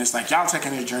 And it's like, y'all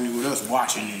taking this journey with us,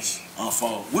 watching this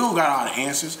unfold. We don't got all the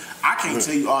answers. I can't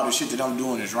tell you all the shit that I'm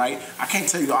doing is right. I can't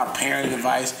tell you all the parenting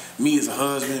advice. Me as a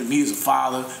husband, me as a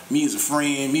father, me as a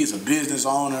friend, me as a business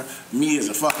owner, me as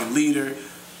a fucking leader.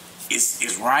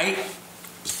 It's right.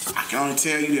 I can only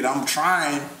tell you that I'm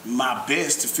trying my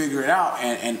best to figure it out,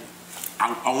 and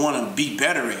I want to be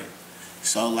better at it.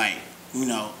 So, like,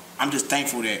 I'm just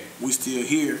thankful that we still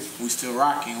here, we still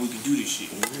rocking, we can do this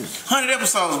shit. 100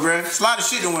 episodes, bro. It's a lot of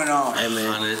shit that went on. Hey,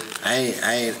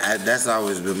 man, I that's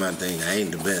always been my thing. I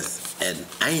ain't the best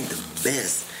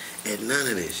at none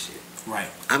of this shit. Right.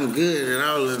 I'm good at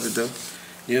all of it, though.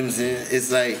 You know what I'm saying?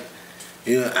 It's like,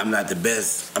 I'm not the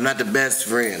best. I'm not the best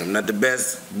friend. I'm not the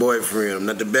best boyfriend. I'm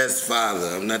not the best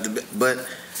father. I'm not the best, but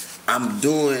I'm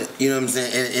doing, you know what I'm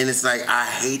saying? And it's like, I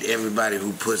hate everybody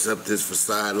who puts up this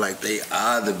facade like they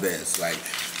are the best. Like,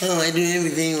 oh, I do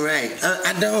everything right.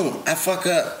 I don't. I fuck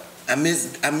up. I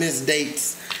miss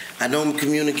dates. I don't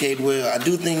communicate well. I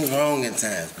do things wrong at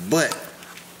times. But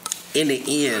in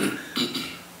the end,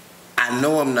 I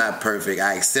know I'm not perfect.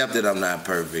 I accept that I'm not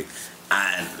perfect.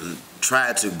 I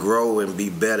try to grow and be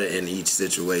better in each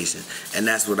situation. And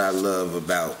that's what I love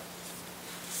about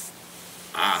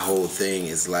our whole thing.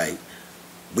 Is like,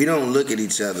 we don't look at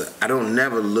each other. I don't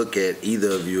never look at either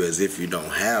of you as if you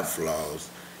don't have flaws.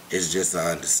 It's just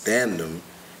I understand them,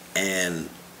 and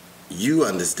you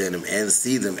understand them and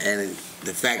see them, and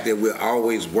the fact that we're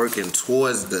always working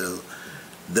towards the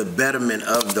betterment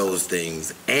of those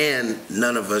things, and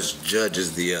none of us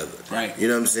judges the other. Right. You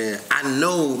know what I'm saying? I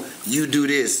know you do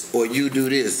this or you do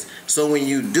this. So when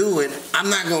you do it, I'm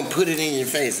not going to put it in your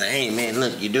face. Like, hey, man,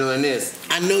 look, you're doing this.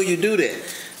 I know you do that.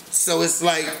 So it's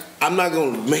like, I'm not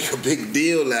going to make a big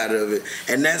deal out of it.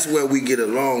 And that's where we get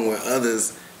along, where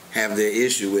others have their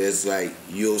issue, where it's like,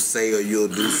 you'll say or you'll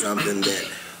do something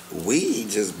that we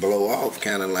just blow off,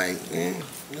 kind of like,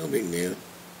 no big deal.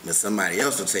 But somebody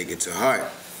else will take it to heart.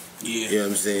 Yeah. You know what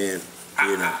I'm saying?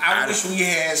 I wish we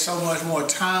had so much more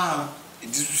time,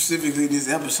 specifically this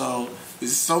episode.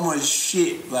 There's so much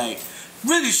shit. Like,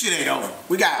 really, this shit ain't over.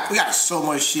 We got so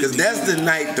much shit. Because that's the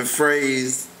night the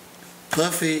phrase,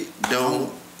 Puffy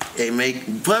don't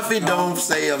Puffy don't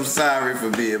say I'm sorry for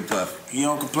being Puffy. He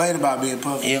don't complain about being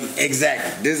Puffy.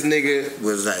 Exactly. This nigga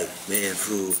was like, man,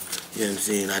 fool. You know what I'm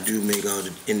saying? I do make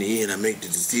in the end, I make the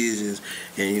decisions.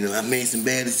 And, you know, I made some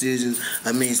bad decisions.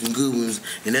 I made some good ones.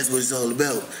 And that's what it's all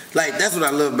about. Like, that's what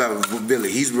I love about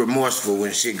Billy. He's remorseful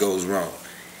when shit goes wrong.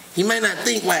 He might not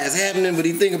think why it's happening, but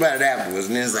he think about it afterwards.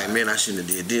 And then it's like, man, I shouldn't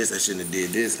have did this. I shouldn't have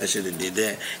did this. I shouldn't have did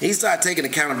that. And he started taking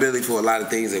accountability for a lot of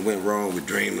things that went wrong with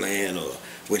Dreamland or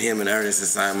with him and Ernest and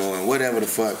Simon and whatever the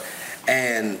fuck.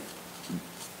 And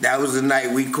that was the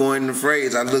night we coined the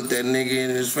phrase. I looked that nigga in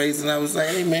his face and I was like,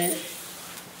 hey, man,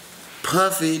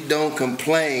 Puffy don't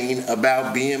complain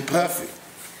about being Puffy.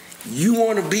 You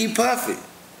want to be Puffy.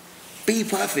 Be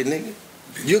Puffy, nigga.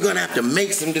 You're going to have to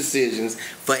make some decisions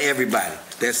for everybody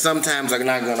that sometimes are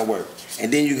not going to work.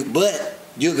 And then but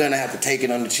you're going to have to take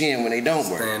it on the chin when they don't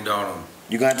work. Stand on them.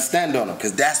 You're going to have to stand on them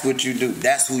because that's what you do.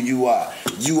 That's who you are.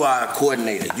 You are a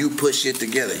coordinator. You put shit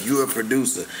together. You're a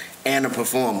producer and a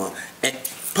performer. And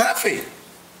Puffy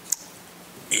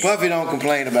don't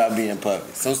complain about being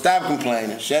Puffy. So stop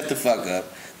complaining. Shut the fuck up.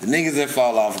 The niggas that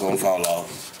fall off are going to fall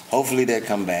off. Hopefully they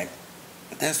come back.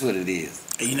 But that's what it is.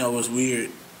 And you know what's weird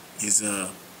is,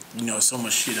 you know, so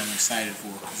much shit I'm excited for.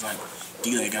 It's like,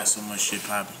 D-Lay got so much shit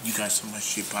popping. You got so much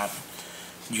shit popping.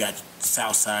 You got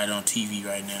Southside on TV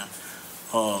right now.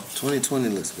 2020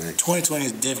 looks great. 2020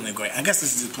 is definitely great. I guess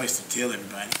this is a place to tell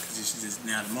everybody because this is just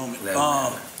now the moment.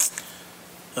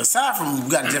 Aside from, we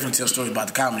got to definitely tell stories about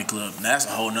the comedy club. Now that's a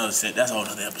whole nother set. That's a whole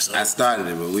nother episode. I started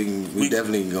it, but we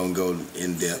definitely gonna go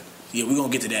in depth. Yeah, we're gonna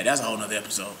get to that. That's a whole nother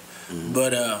episode. Mm-hmm.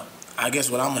 But I guess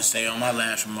what I'm gonna say on my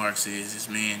last remarks is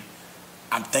man,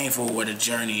 I'm thankful where the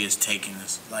journey is taking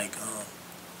us. Like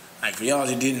for y'all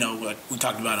that didn't know, what we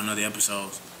talked about in other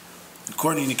episodes.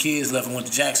 Courtney and the kids left and went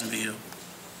to Jacksonville.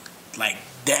 Like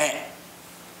that,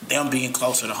 them being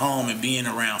closer to home and being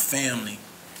around family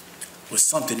was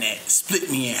something that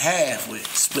split me in half with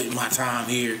split my time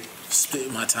here,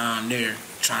 split my time there,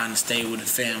 trying to stay with the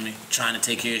family, trying to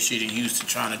take care of shit in Houston,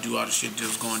 trying to do all the shit that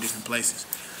was going different places.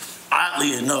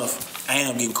 Oddly enough, I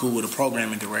ended up getting cool with a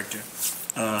programming director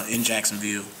in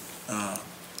Jacksonville,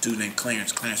 dude named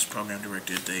Clarence. Clarence is program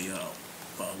director at the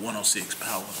 106,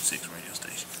 Power 106 radio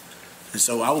station. And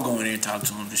so I would go in there and talk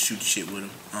to him, just shoot the shit with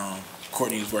him.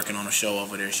 Courtney was working on a show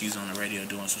over there. She's on the radio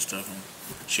doing some stuff,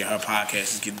 and her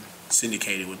podcast is getting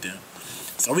syndicated with them.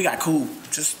 So we got cool,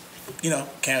 just, you know,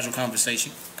 casual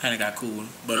conversation. Kind of got cool with him.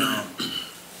 But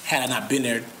had I not been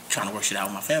there trying to work shit out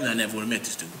with my family, I never would have met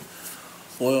this dude.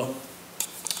 Well,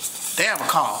 they have a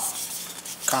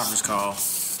conference call,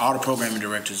 all the programming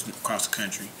directors across the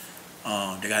country.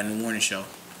 They got a new morning show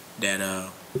that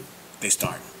they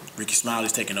started. Ricky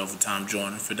Smiley's taking over Tom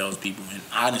Joyner for those people. And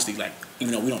honestly, like,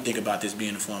 even though we don't think about this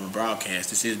being a form of broadcast,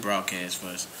 this is broadcast for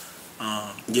us.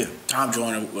 Tom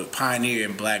Joyner was a pioneer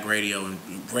in black radio and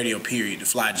radio period, the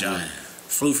fly job. Right.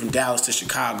 Flew from Dallas to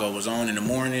Chicago, was on in the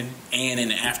morning and in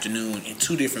the afternoon in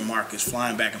 2 different markets,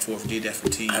 flying back and forth. Did that for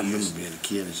 10 years. I remember being a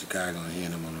kid in Chicago and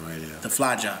hearing him on the radio. The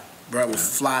fly job. Bro would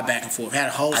fly back and forth. Had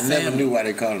a whole family. I never knew why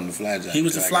they called him the fly job. He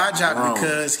was the fly job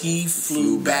because he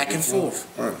flew back and forth.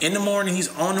 In the morning, he's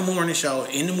on the morning show.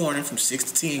 In the morning from 6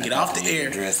 to 10, get off the air,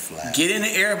 get in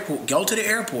the airport, go to the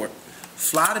airport,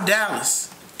 fly to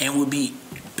Dallas, and would be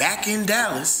back in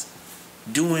Dallas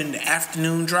doing the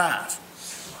afternoon drive.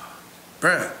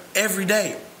 Bruh, every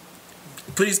day.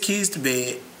 Put his kids to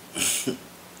bed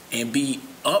and be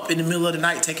up in the middle of the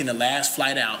night taking the last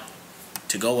flight out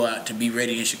to go out to be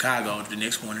ready in Chicago the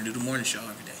next morning to do the morning show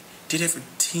every day. Did that for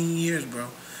 10 years, bro.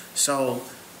 So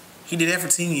he did that for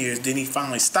 10 years. Then he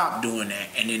finally stopped doing that,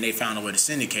 and then they found a way to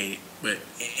syndicate it. But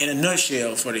in a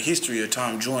nutshell, for the history of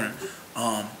Tom Joyner,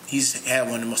 he's had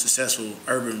one of the most successful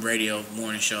urban radio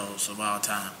morning shows of all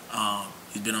time.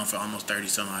 He's been on for almost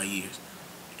 30-some-odd years.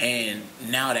 And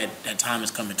now that time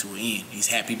is coming to an end. He's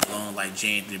had people on like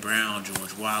James Brown,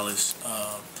 George Wallace,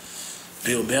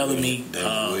 Bill Bellamy,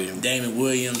 Damon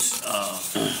Williams,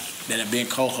 that have been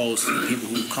co-hosts, people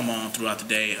who come on throughout the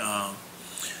day,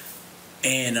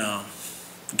 and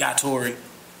Guy Torrey.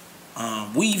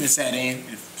 We even sat in,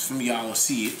 if some of y'all will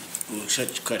see it, we'll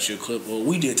cut you a clip. Well,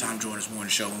 we did Tom Joyner's morning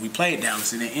show when we played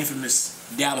Dallas in that infamous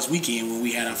Dallas weekend when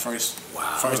we had our first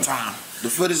time. The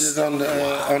footage is on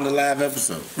the live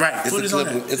episode. Right,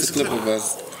 it's a clip of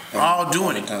us. All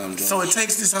doing it. So it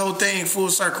takes this whole thing full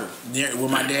circle.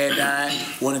 When my dad died,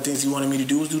 one of the things he wanted me to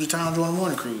do was do the Tom Joyner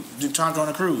morning cruise. Do Tom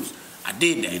Joyner cruise. I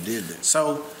did that. You did that.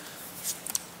 So,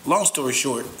 long story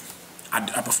short,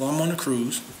 I perform on the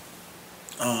cruise.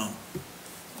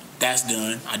 That's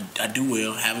done. I do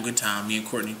well, have a good time. Me and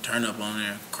Courtney turn up on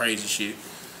there, crazy shit.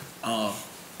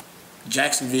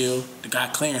 Jacksonville, the guy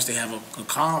Clarence, they have a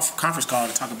conference call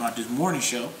to talk about this morning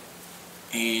show.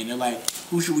 And they're like,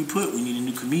 who should we put? We need a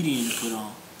new comedian to put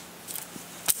on.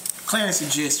 Clarence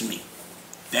suggests me.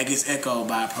 That gets echoed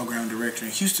by a program director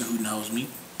in Houston who knows me,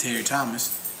 Terry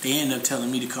Thomas. They end up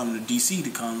telling me to come to DC to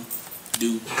come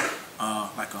do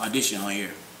like an audition on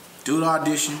air. Do the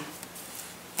audition,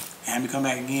 have me come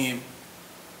back again,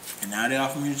 and now they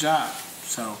offer me the job.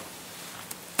 So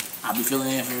I'll be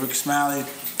filling in for Ricky Smiley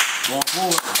going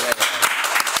forward.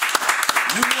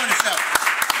 New morning show,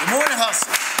 The Morning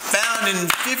Hustle, found in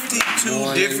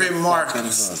 52 different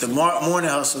markets. The Morning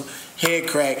Hustle, Head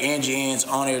Crack, Angie Ann's,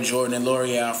 On Air Jordan, and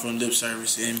L'Oreal from Lip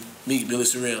Service, and me, Billy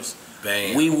Sorrells.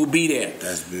 Bam. We will be there.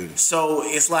 That's beautiful. So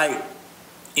it's like,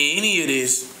 in any of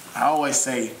this, I always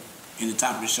say, in the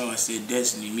top of the show, I said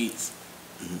destiny meets.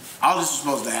 All this was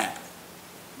supposed to happen.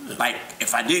 Like,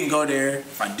 if I didn't go there,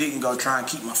 if I didn't go try and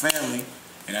keep my family,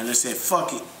 and I just said,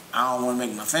 fuck it, I don't want to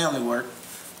make my family work,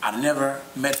 I'd have never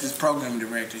met this program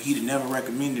director. He'd have never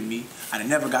recommended me. I'd have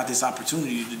never got this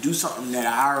opportunity to do something that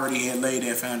I already had laid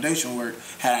that foundation work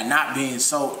had I not been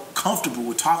so comfortable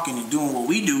with talking and doing what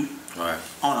we do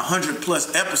on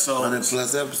 100+ episodes.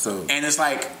 100+ episodes. And it's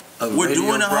like, we're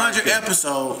doing 100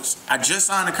 episodes. I just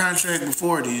signed a contract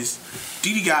before this.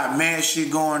 Didi got mad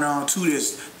shit going on too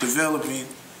that's developing.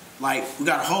 Like, we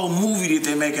got a whole movie that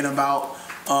they're making about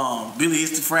Billy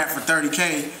hits the frat for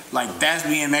 30K. Like, that's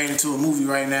being made into a movie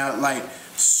right now. Like,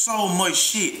 so much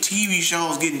shit. TV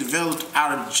shows getting developed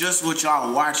out of just what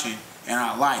y'all are watching in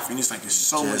our life. And it's like, there's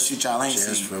so much shit y'all ain't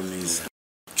seen.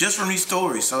 Just from these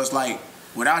stories. So it's like,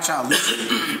 without y'all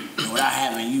listening, and without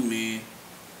having you, man,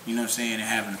 you know what I'm saying, and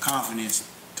having the confidence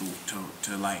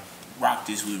to like rock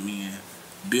this with me and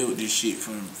build this shit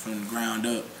from the ground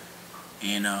up,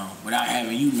 and without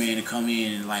having you, man, to come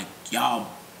in and like y'all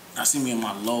see me in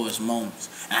my lowest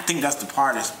moments, and I think that's the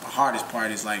hardest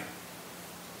part is like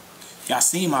y'all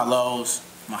see my lows,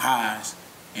 my highs,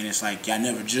 and it's like y'all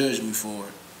never judged me for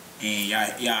it,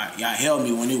 and y'all held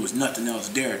me when there was nothing else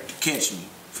there to catch me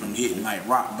from hitting like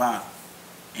rock bottom,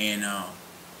 and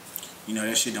you know,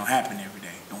 that shit don't happen every day.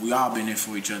 And we all been there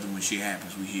for each other when shit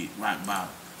happens. We hit rock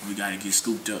bottom. We gotta get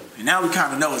scooped up. And now we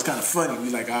kind of know it's kind of funny. We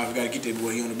like, we gotta get that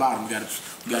boy here on the bottom. We gotta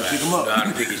pick him up. We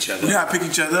gotta pick each other up. We gotta pick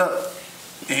each other up.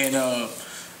 And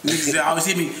niggas always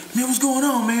hit me, man, what's going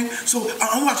on, man? So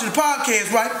I'm watching the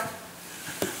podcast, right?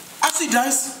 I see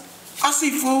Dice. I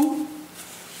see Food.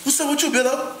 What's up with you,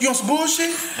 Billo? You on some bullshit?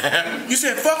 You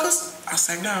said fuck us? I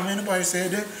said, nah, man, nobody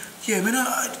said that. Yeah, man,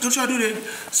 don't y'all do that.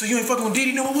 So you ain't fucking with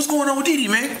Didi? No, what's going on with Didi,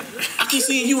 man? I keep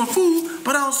seeing you and Food,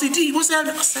 but I don't see Didi. What's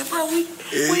happening? I said, bro, we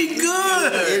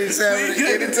good.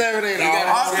 Anytime it ain't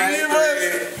all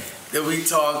right. That we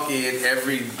talking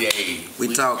every day.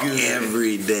 We talk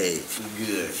every day. We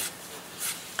good.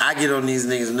 I get on these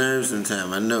niggas' nerves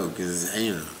sometimes, I know, because,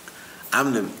 you know,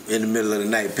 I'm in the middle of the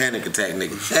night panic attack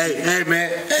nigga. Hey, man,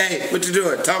 hey, what you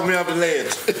doing? Talk me off the ledge.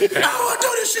 I don't want to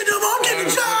do this shit no more. I'm getting a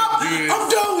job. I'm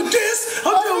done with this.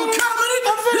 I'm done with comedy.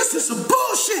 This is some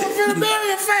bullshit. I'm finna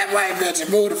marry a fat white bitch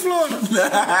and move to Florida. You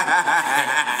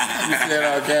said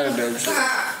all kind of dumb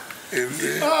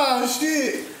shit. Oh,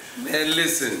 shit. Man,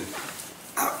 listen.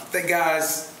 I think,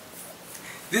 guys,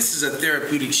 this is a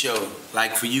therapeutic show.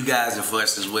 Like, for you guys and for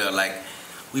us as well. Like,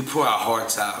 we pour our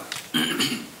hearts out.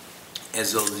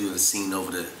 As those of you have seen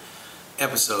over the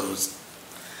episodes.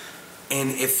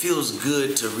 And it feels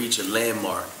good to reach a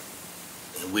landmark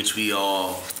in which we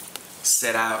all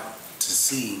set out to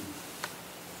see.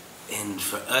 And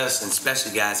for us, and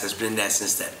especially guys, has been that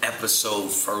since the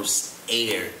episode first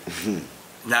aired.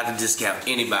 Not to discount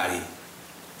anybody,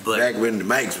 but back when the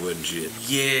mics wasn't shit.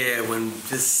 Yeah, when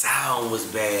the sound was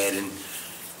bad. And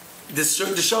the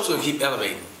show's gonna keep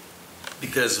elevating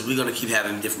because we're gonna keep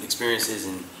having different experiences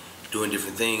and doing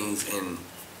different things, and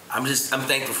I'm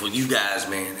thankful for you guys,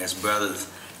 man, as brothers,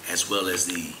 as well as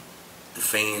the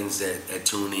fans that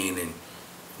tune in and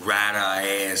ride our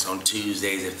ass on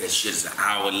Tuesdays if that shit is an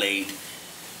hour late.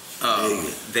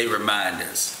 They remind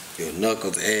us. Your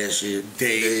knuckles ass shit.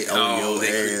 They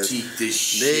critique this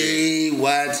shit. They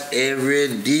watch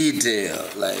every detail.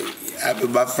 Like, after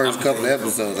my first couple of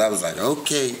episodes, I was like,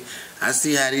 okay, I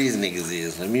see how these niggas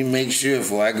is. Let me make sure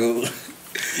before I go.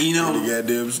 You know, in the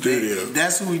goddamn studio.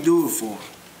 That's what we do it for.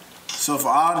 So for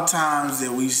all the times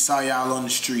that we saw y'all on the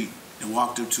street and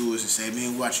walked up to us and said,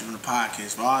 man, we watch you on the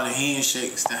podcast, for all the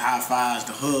handshakes, the high fives,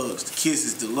 the hugs, the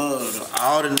kisses, the love,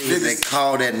 all the niggas that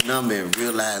called that number and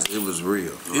realized it was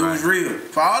real. It was real.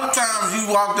 For all the times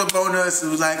you walked up on us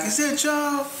and was like, is that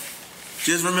y'all?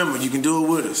 Just remember, you can do it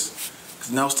with us.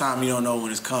 Because most time you don't know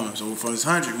when it's coming. So for this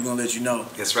 100, we're going to let you know.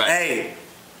 That's right. Hey,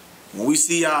 when we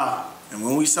see y'all, And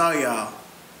when we saw y'all,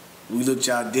 we looked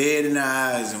y'all dead in the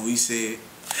eyes and we said,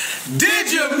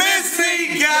 did you miss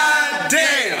me? God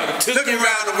damn. Looking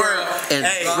around the world. And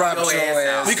drop your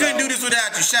ass. We couldn't do this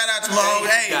without you. Shout out to my home.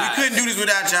 Hey, we couldn't do this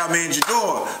without y'all, man.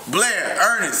 Jador, Blair,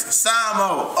 Ernest,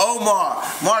 Samo, Omar,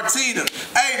 Martina.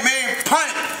 Hey, man,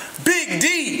 Pint, Big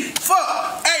D.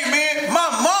 Fuck. Hey, man, my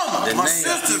mama, my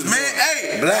sisters, man.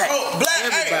 Hey, Black.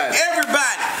 Hey,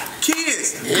 everybody.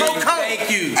 Kids. Coco. Thank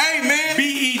you. Hey, man.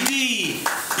 BED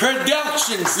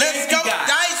Productions. Let's go.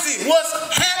 Dicey.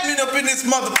 What's happening up in this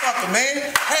motherfucker,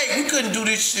 man? Hey, we couldn't do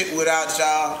this shit without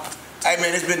y'all. Hey,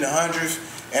 man, it's been the 100th.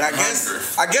 And I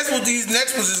guess what these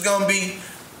next ones is gonna be,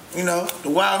 you know, the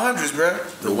wild 100s, bro.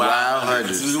 The wild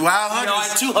 100s. The wild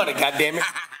 100s. You know, 200, goddammit.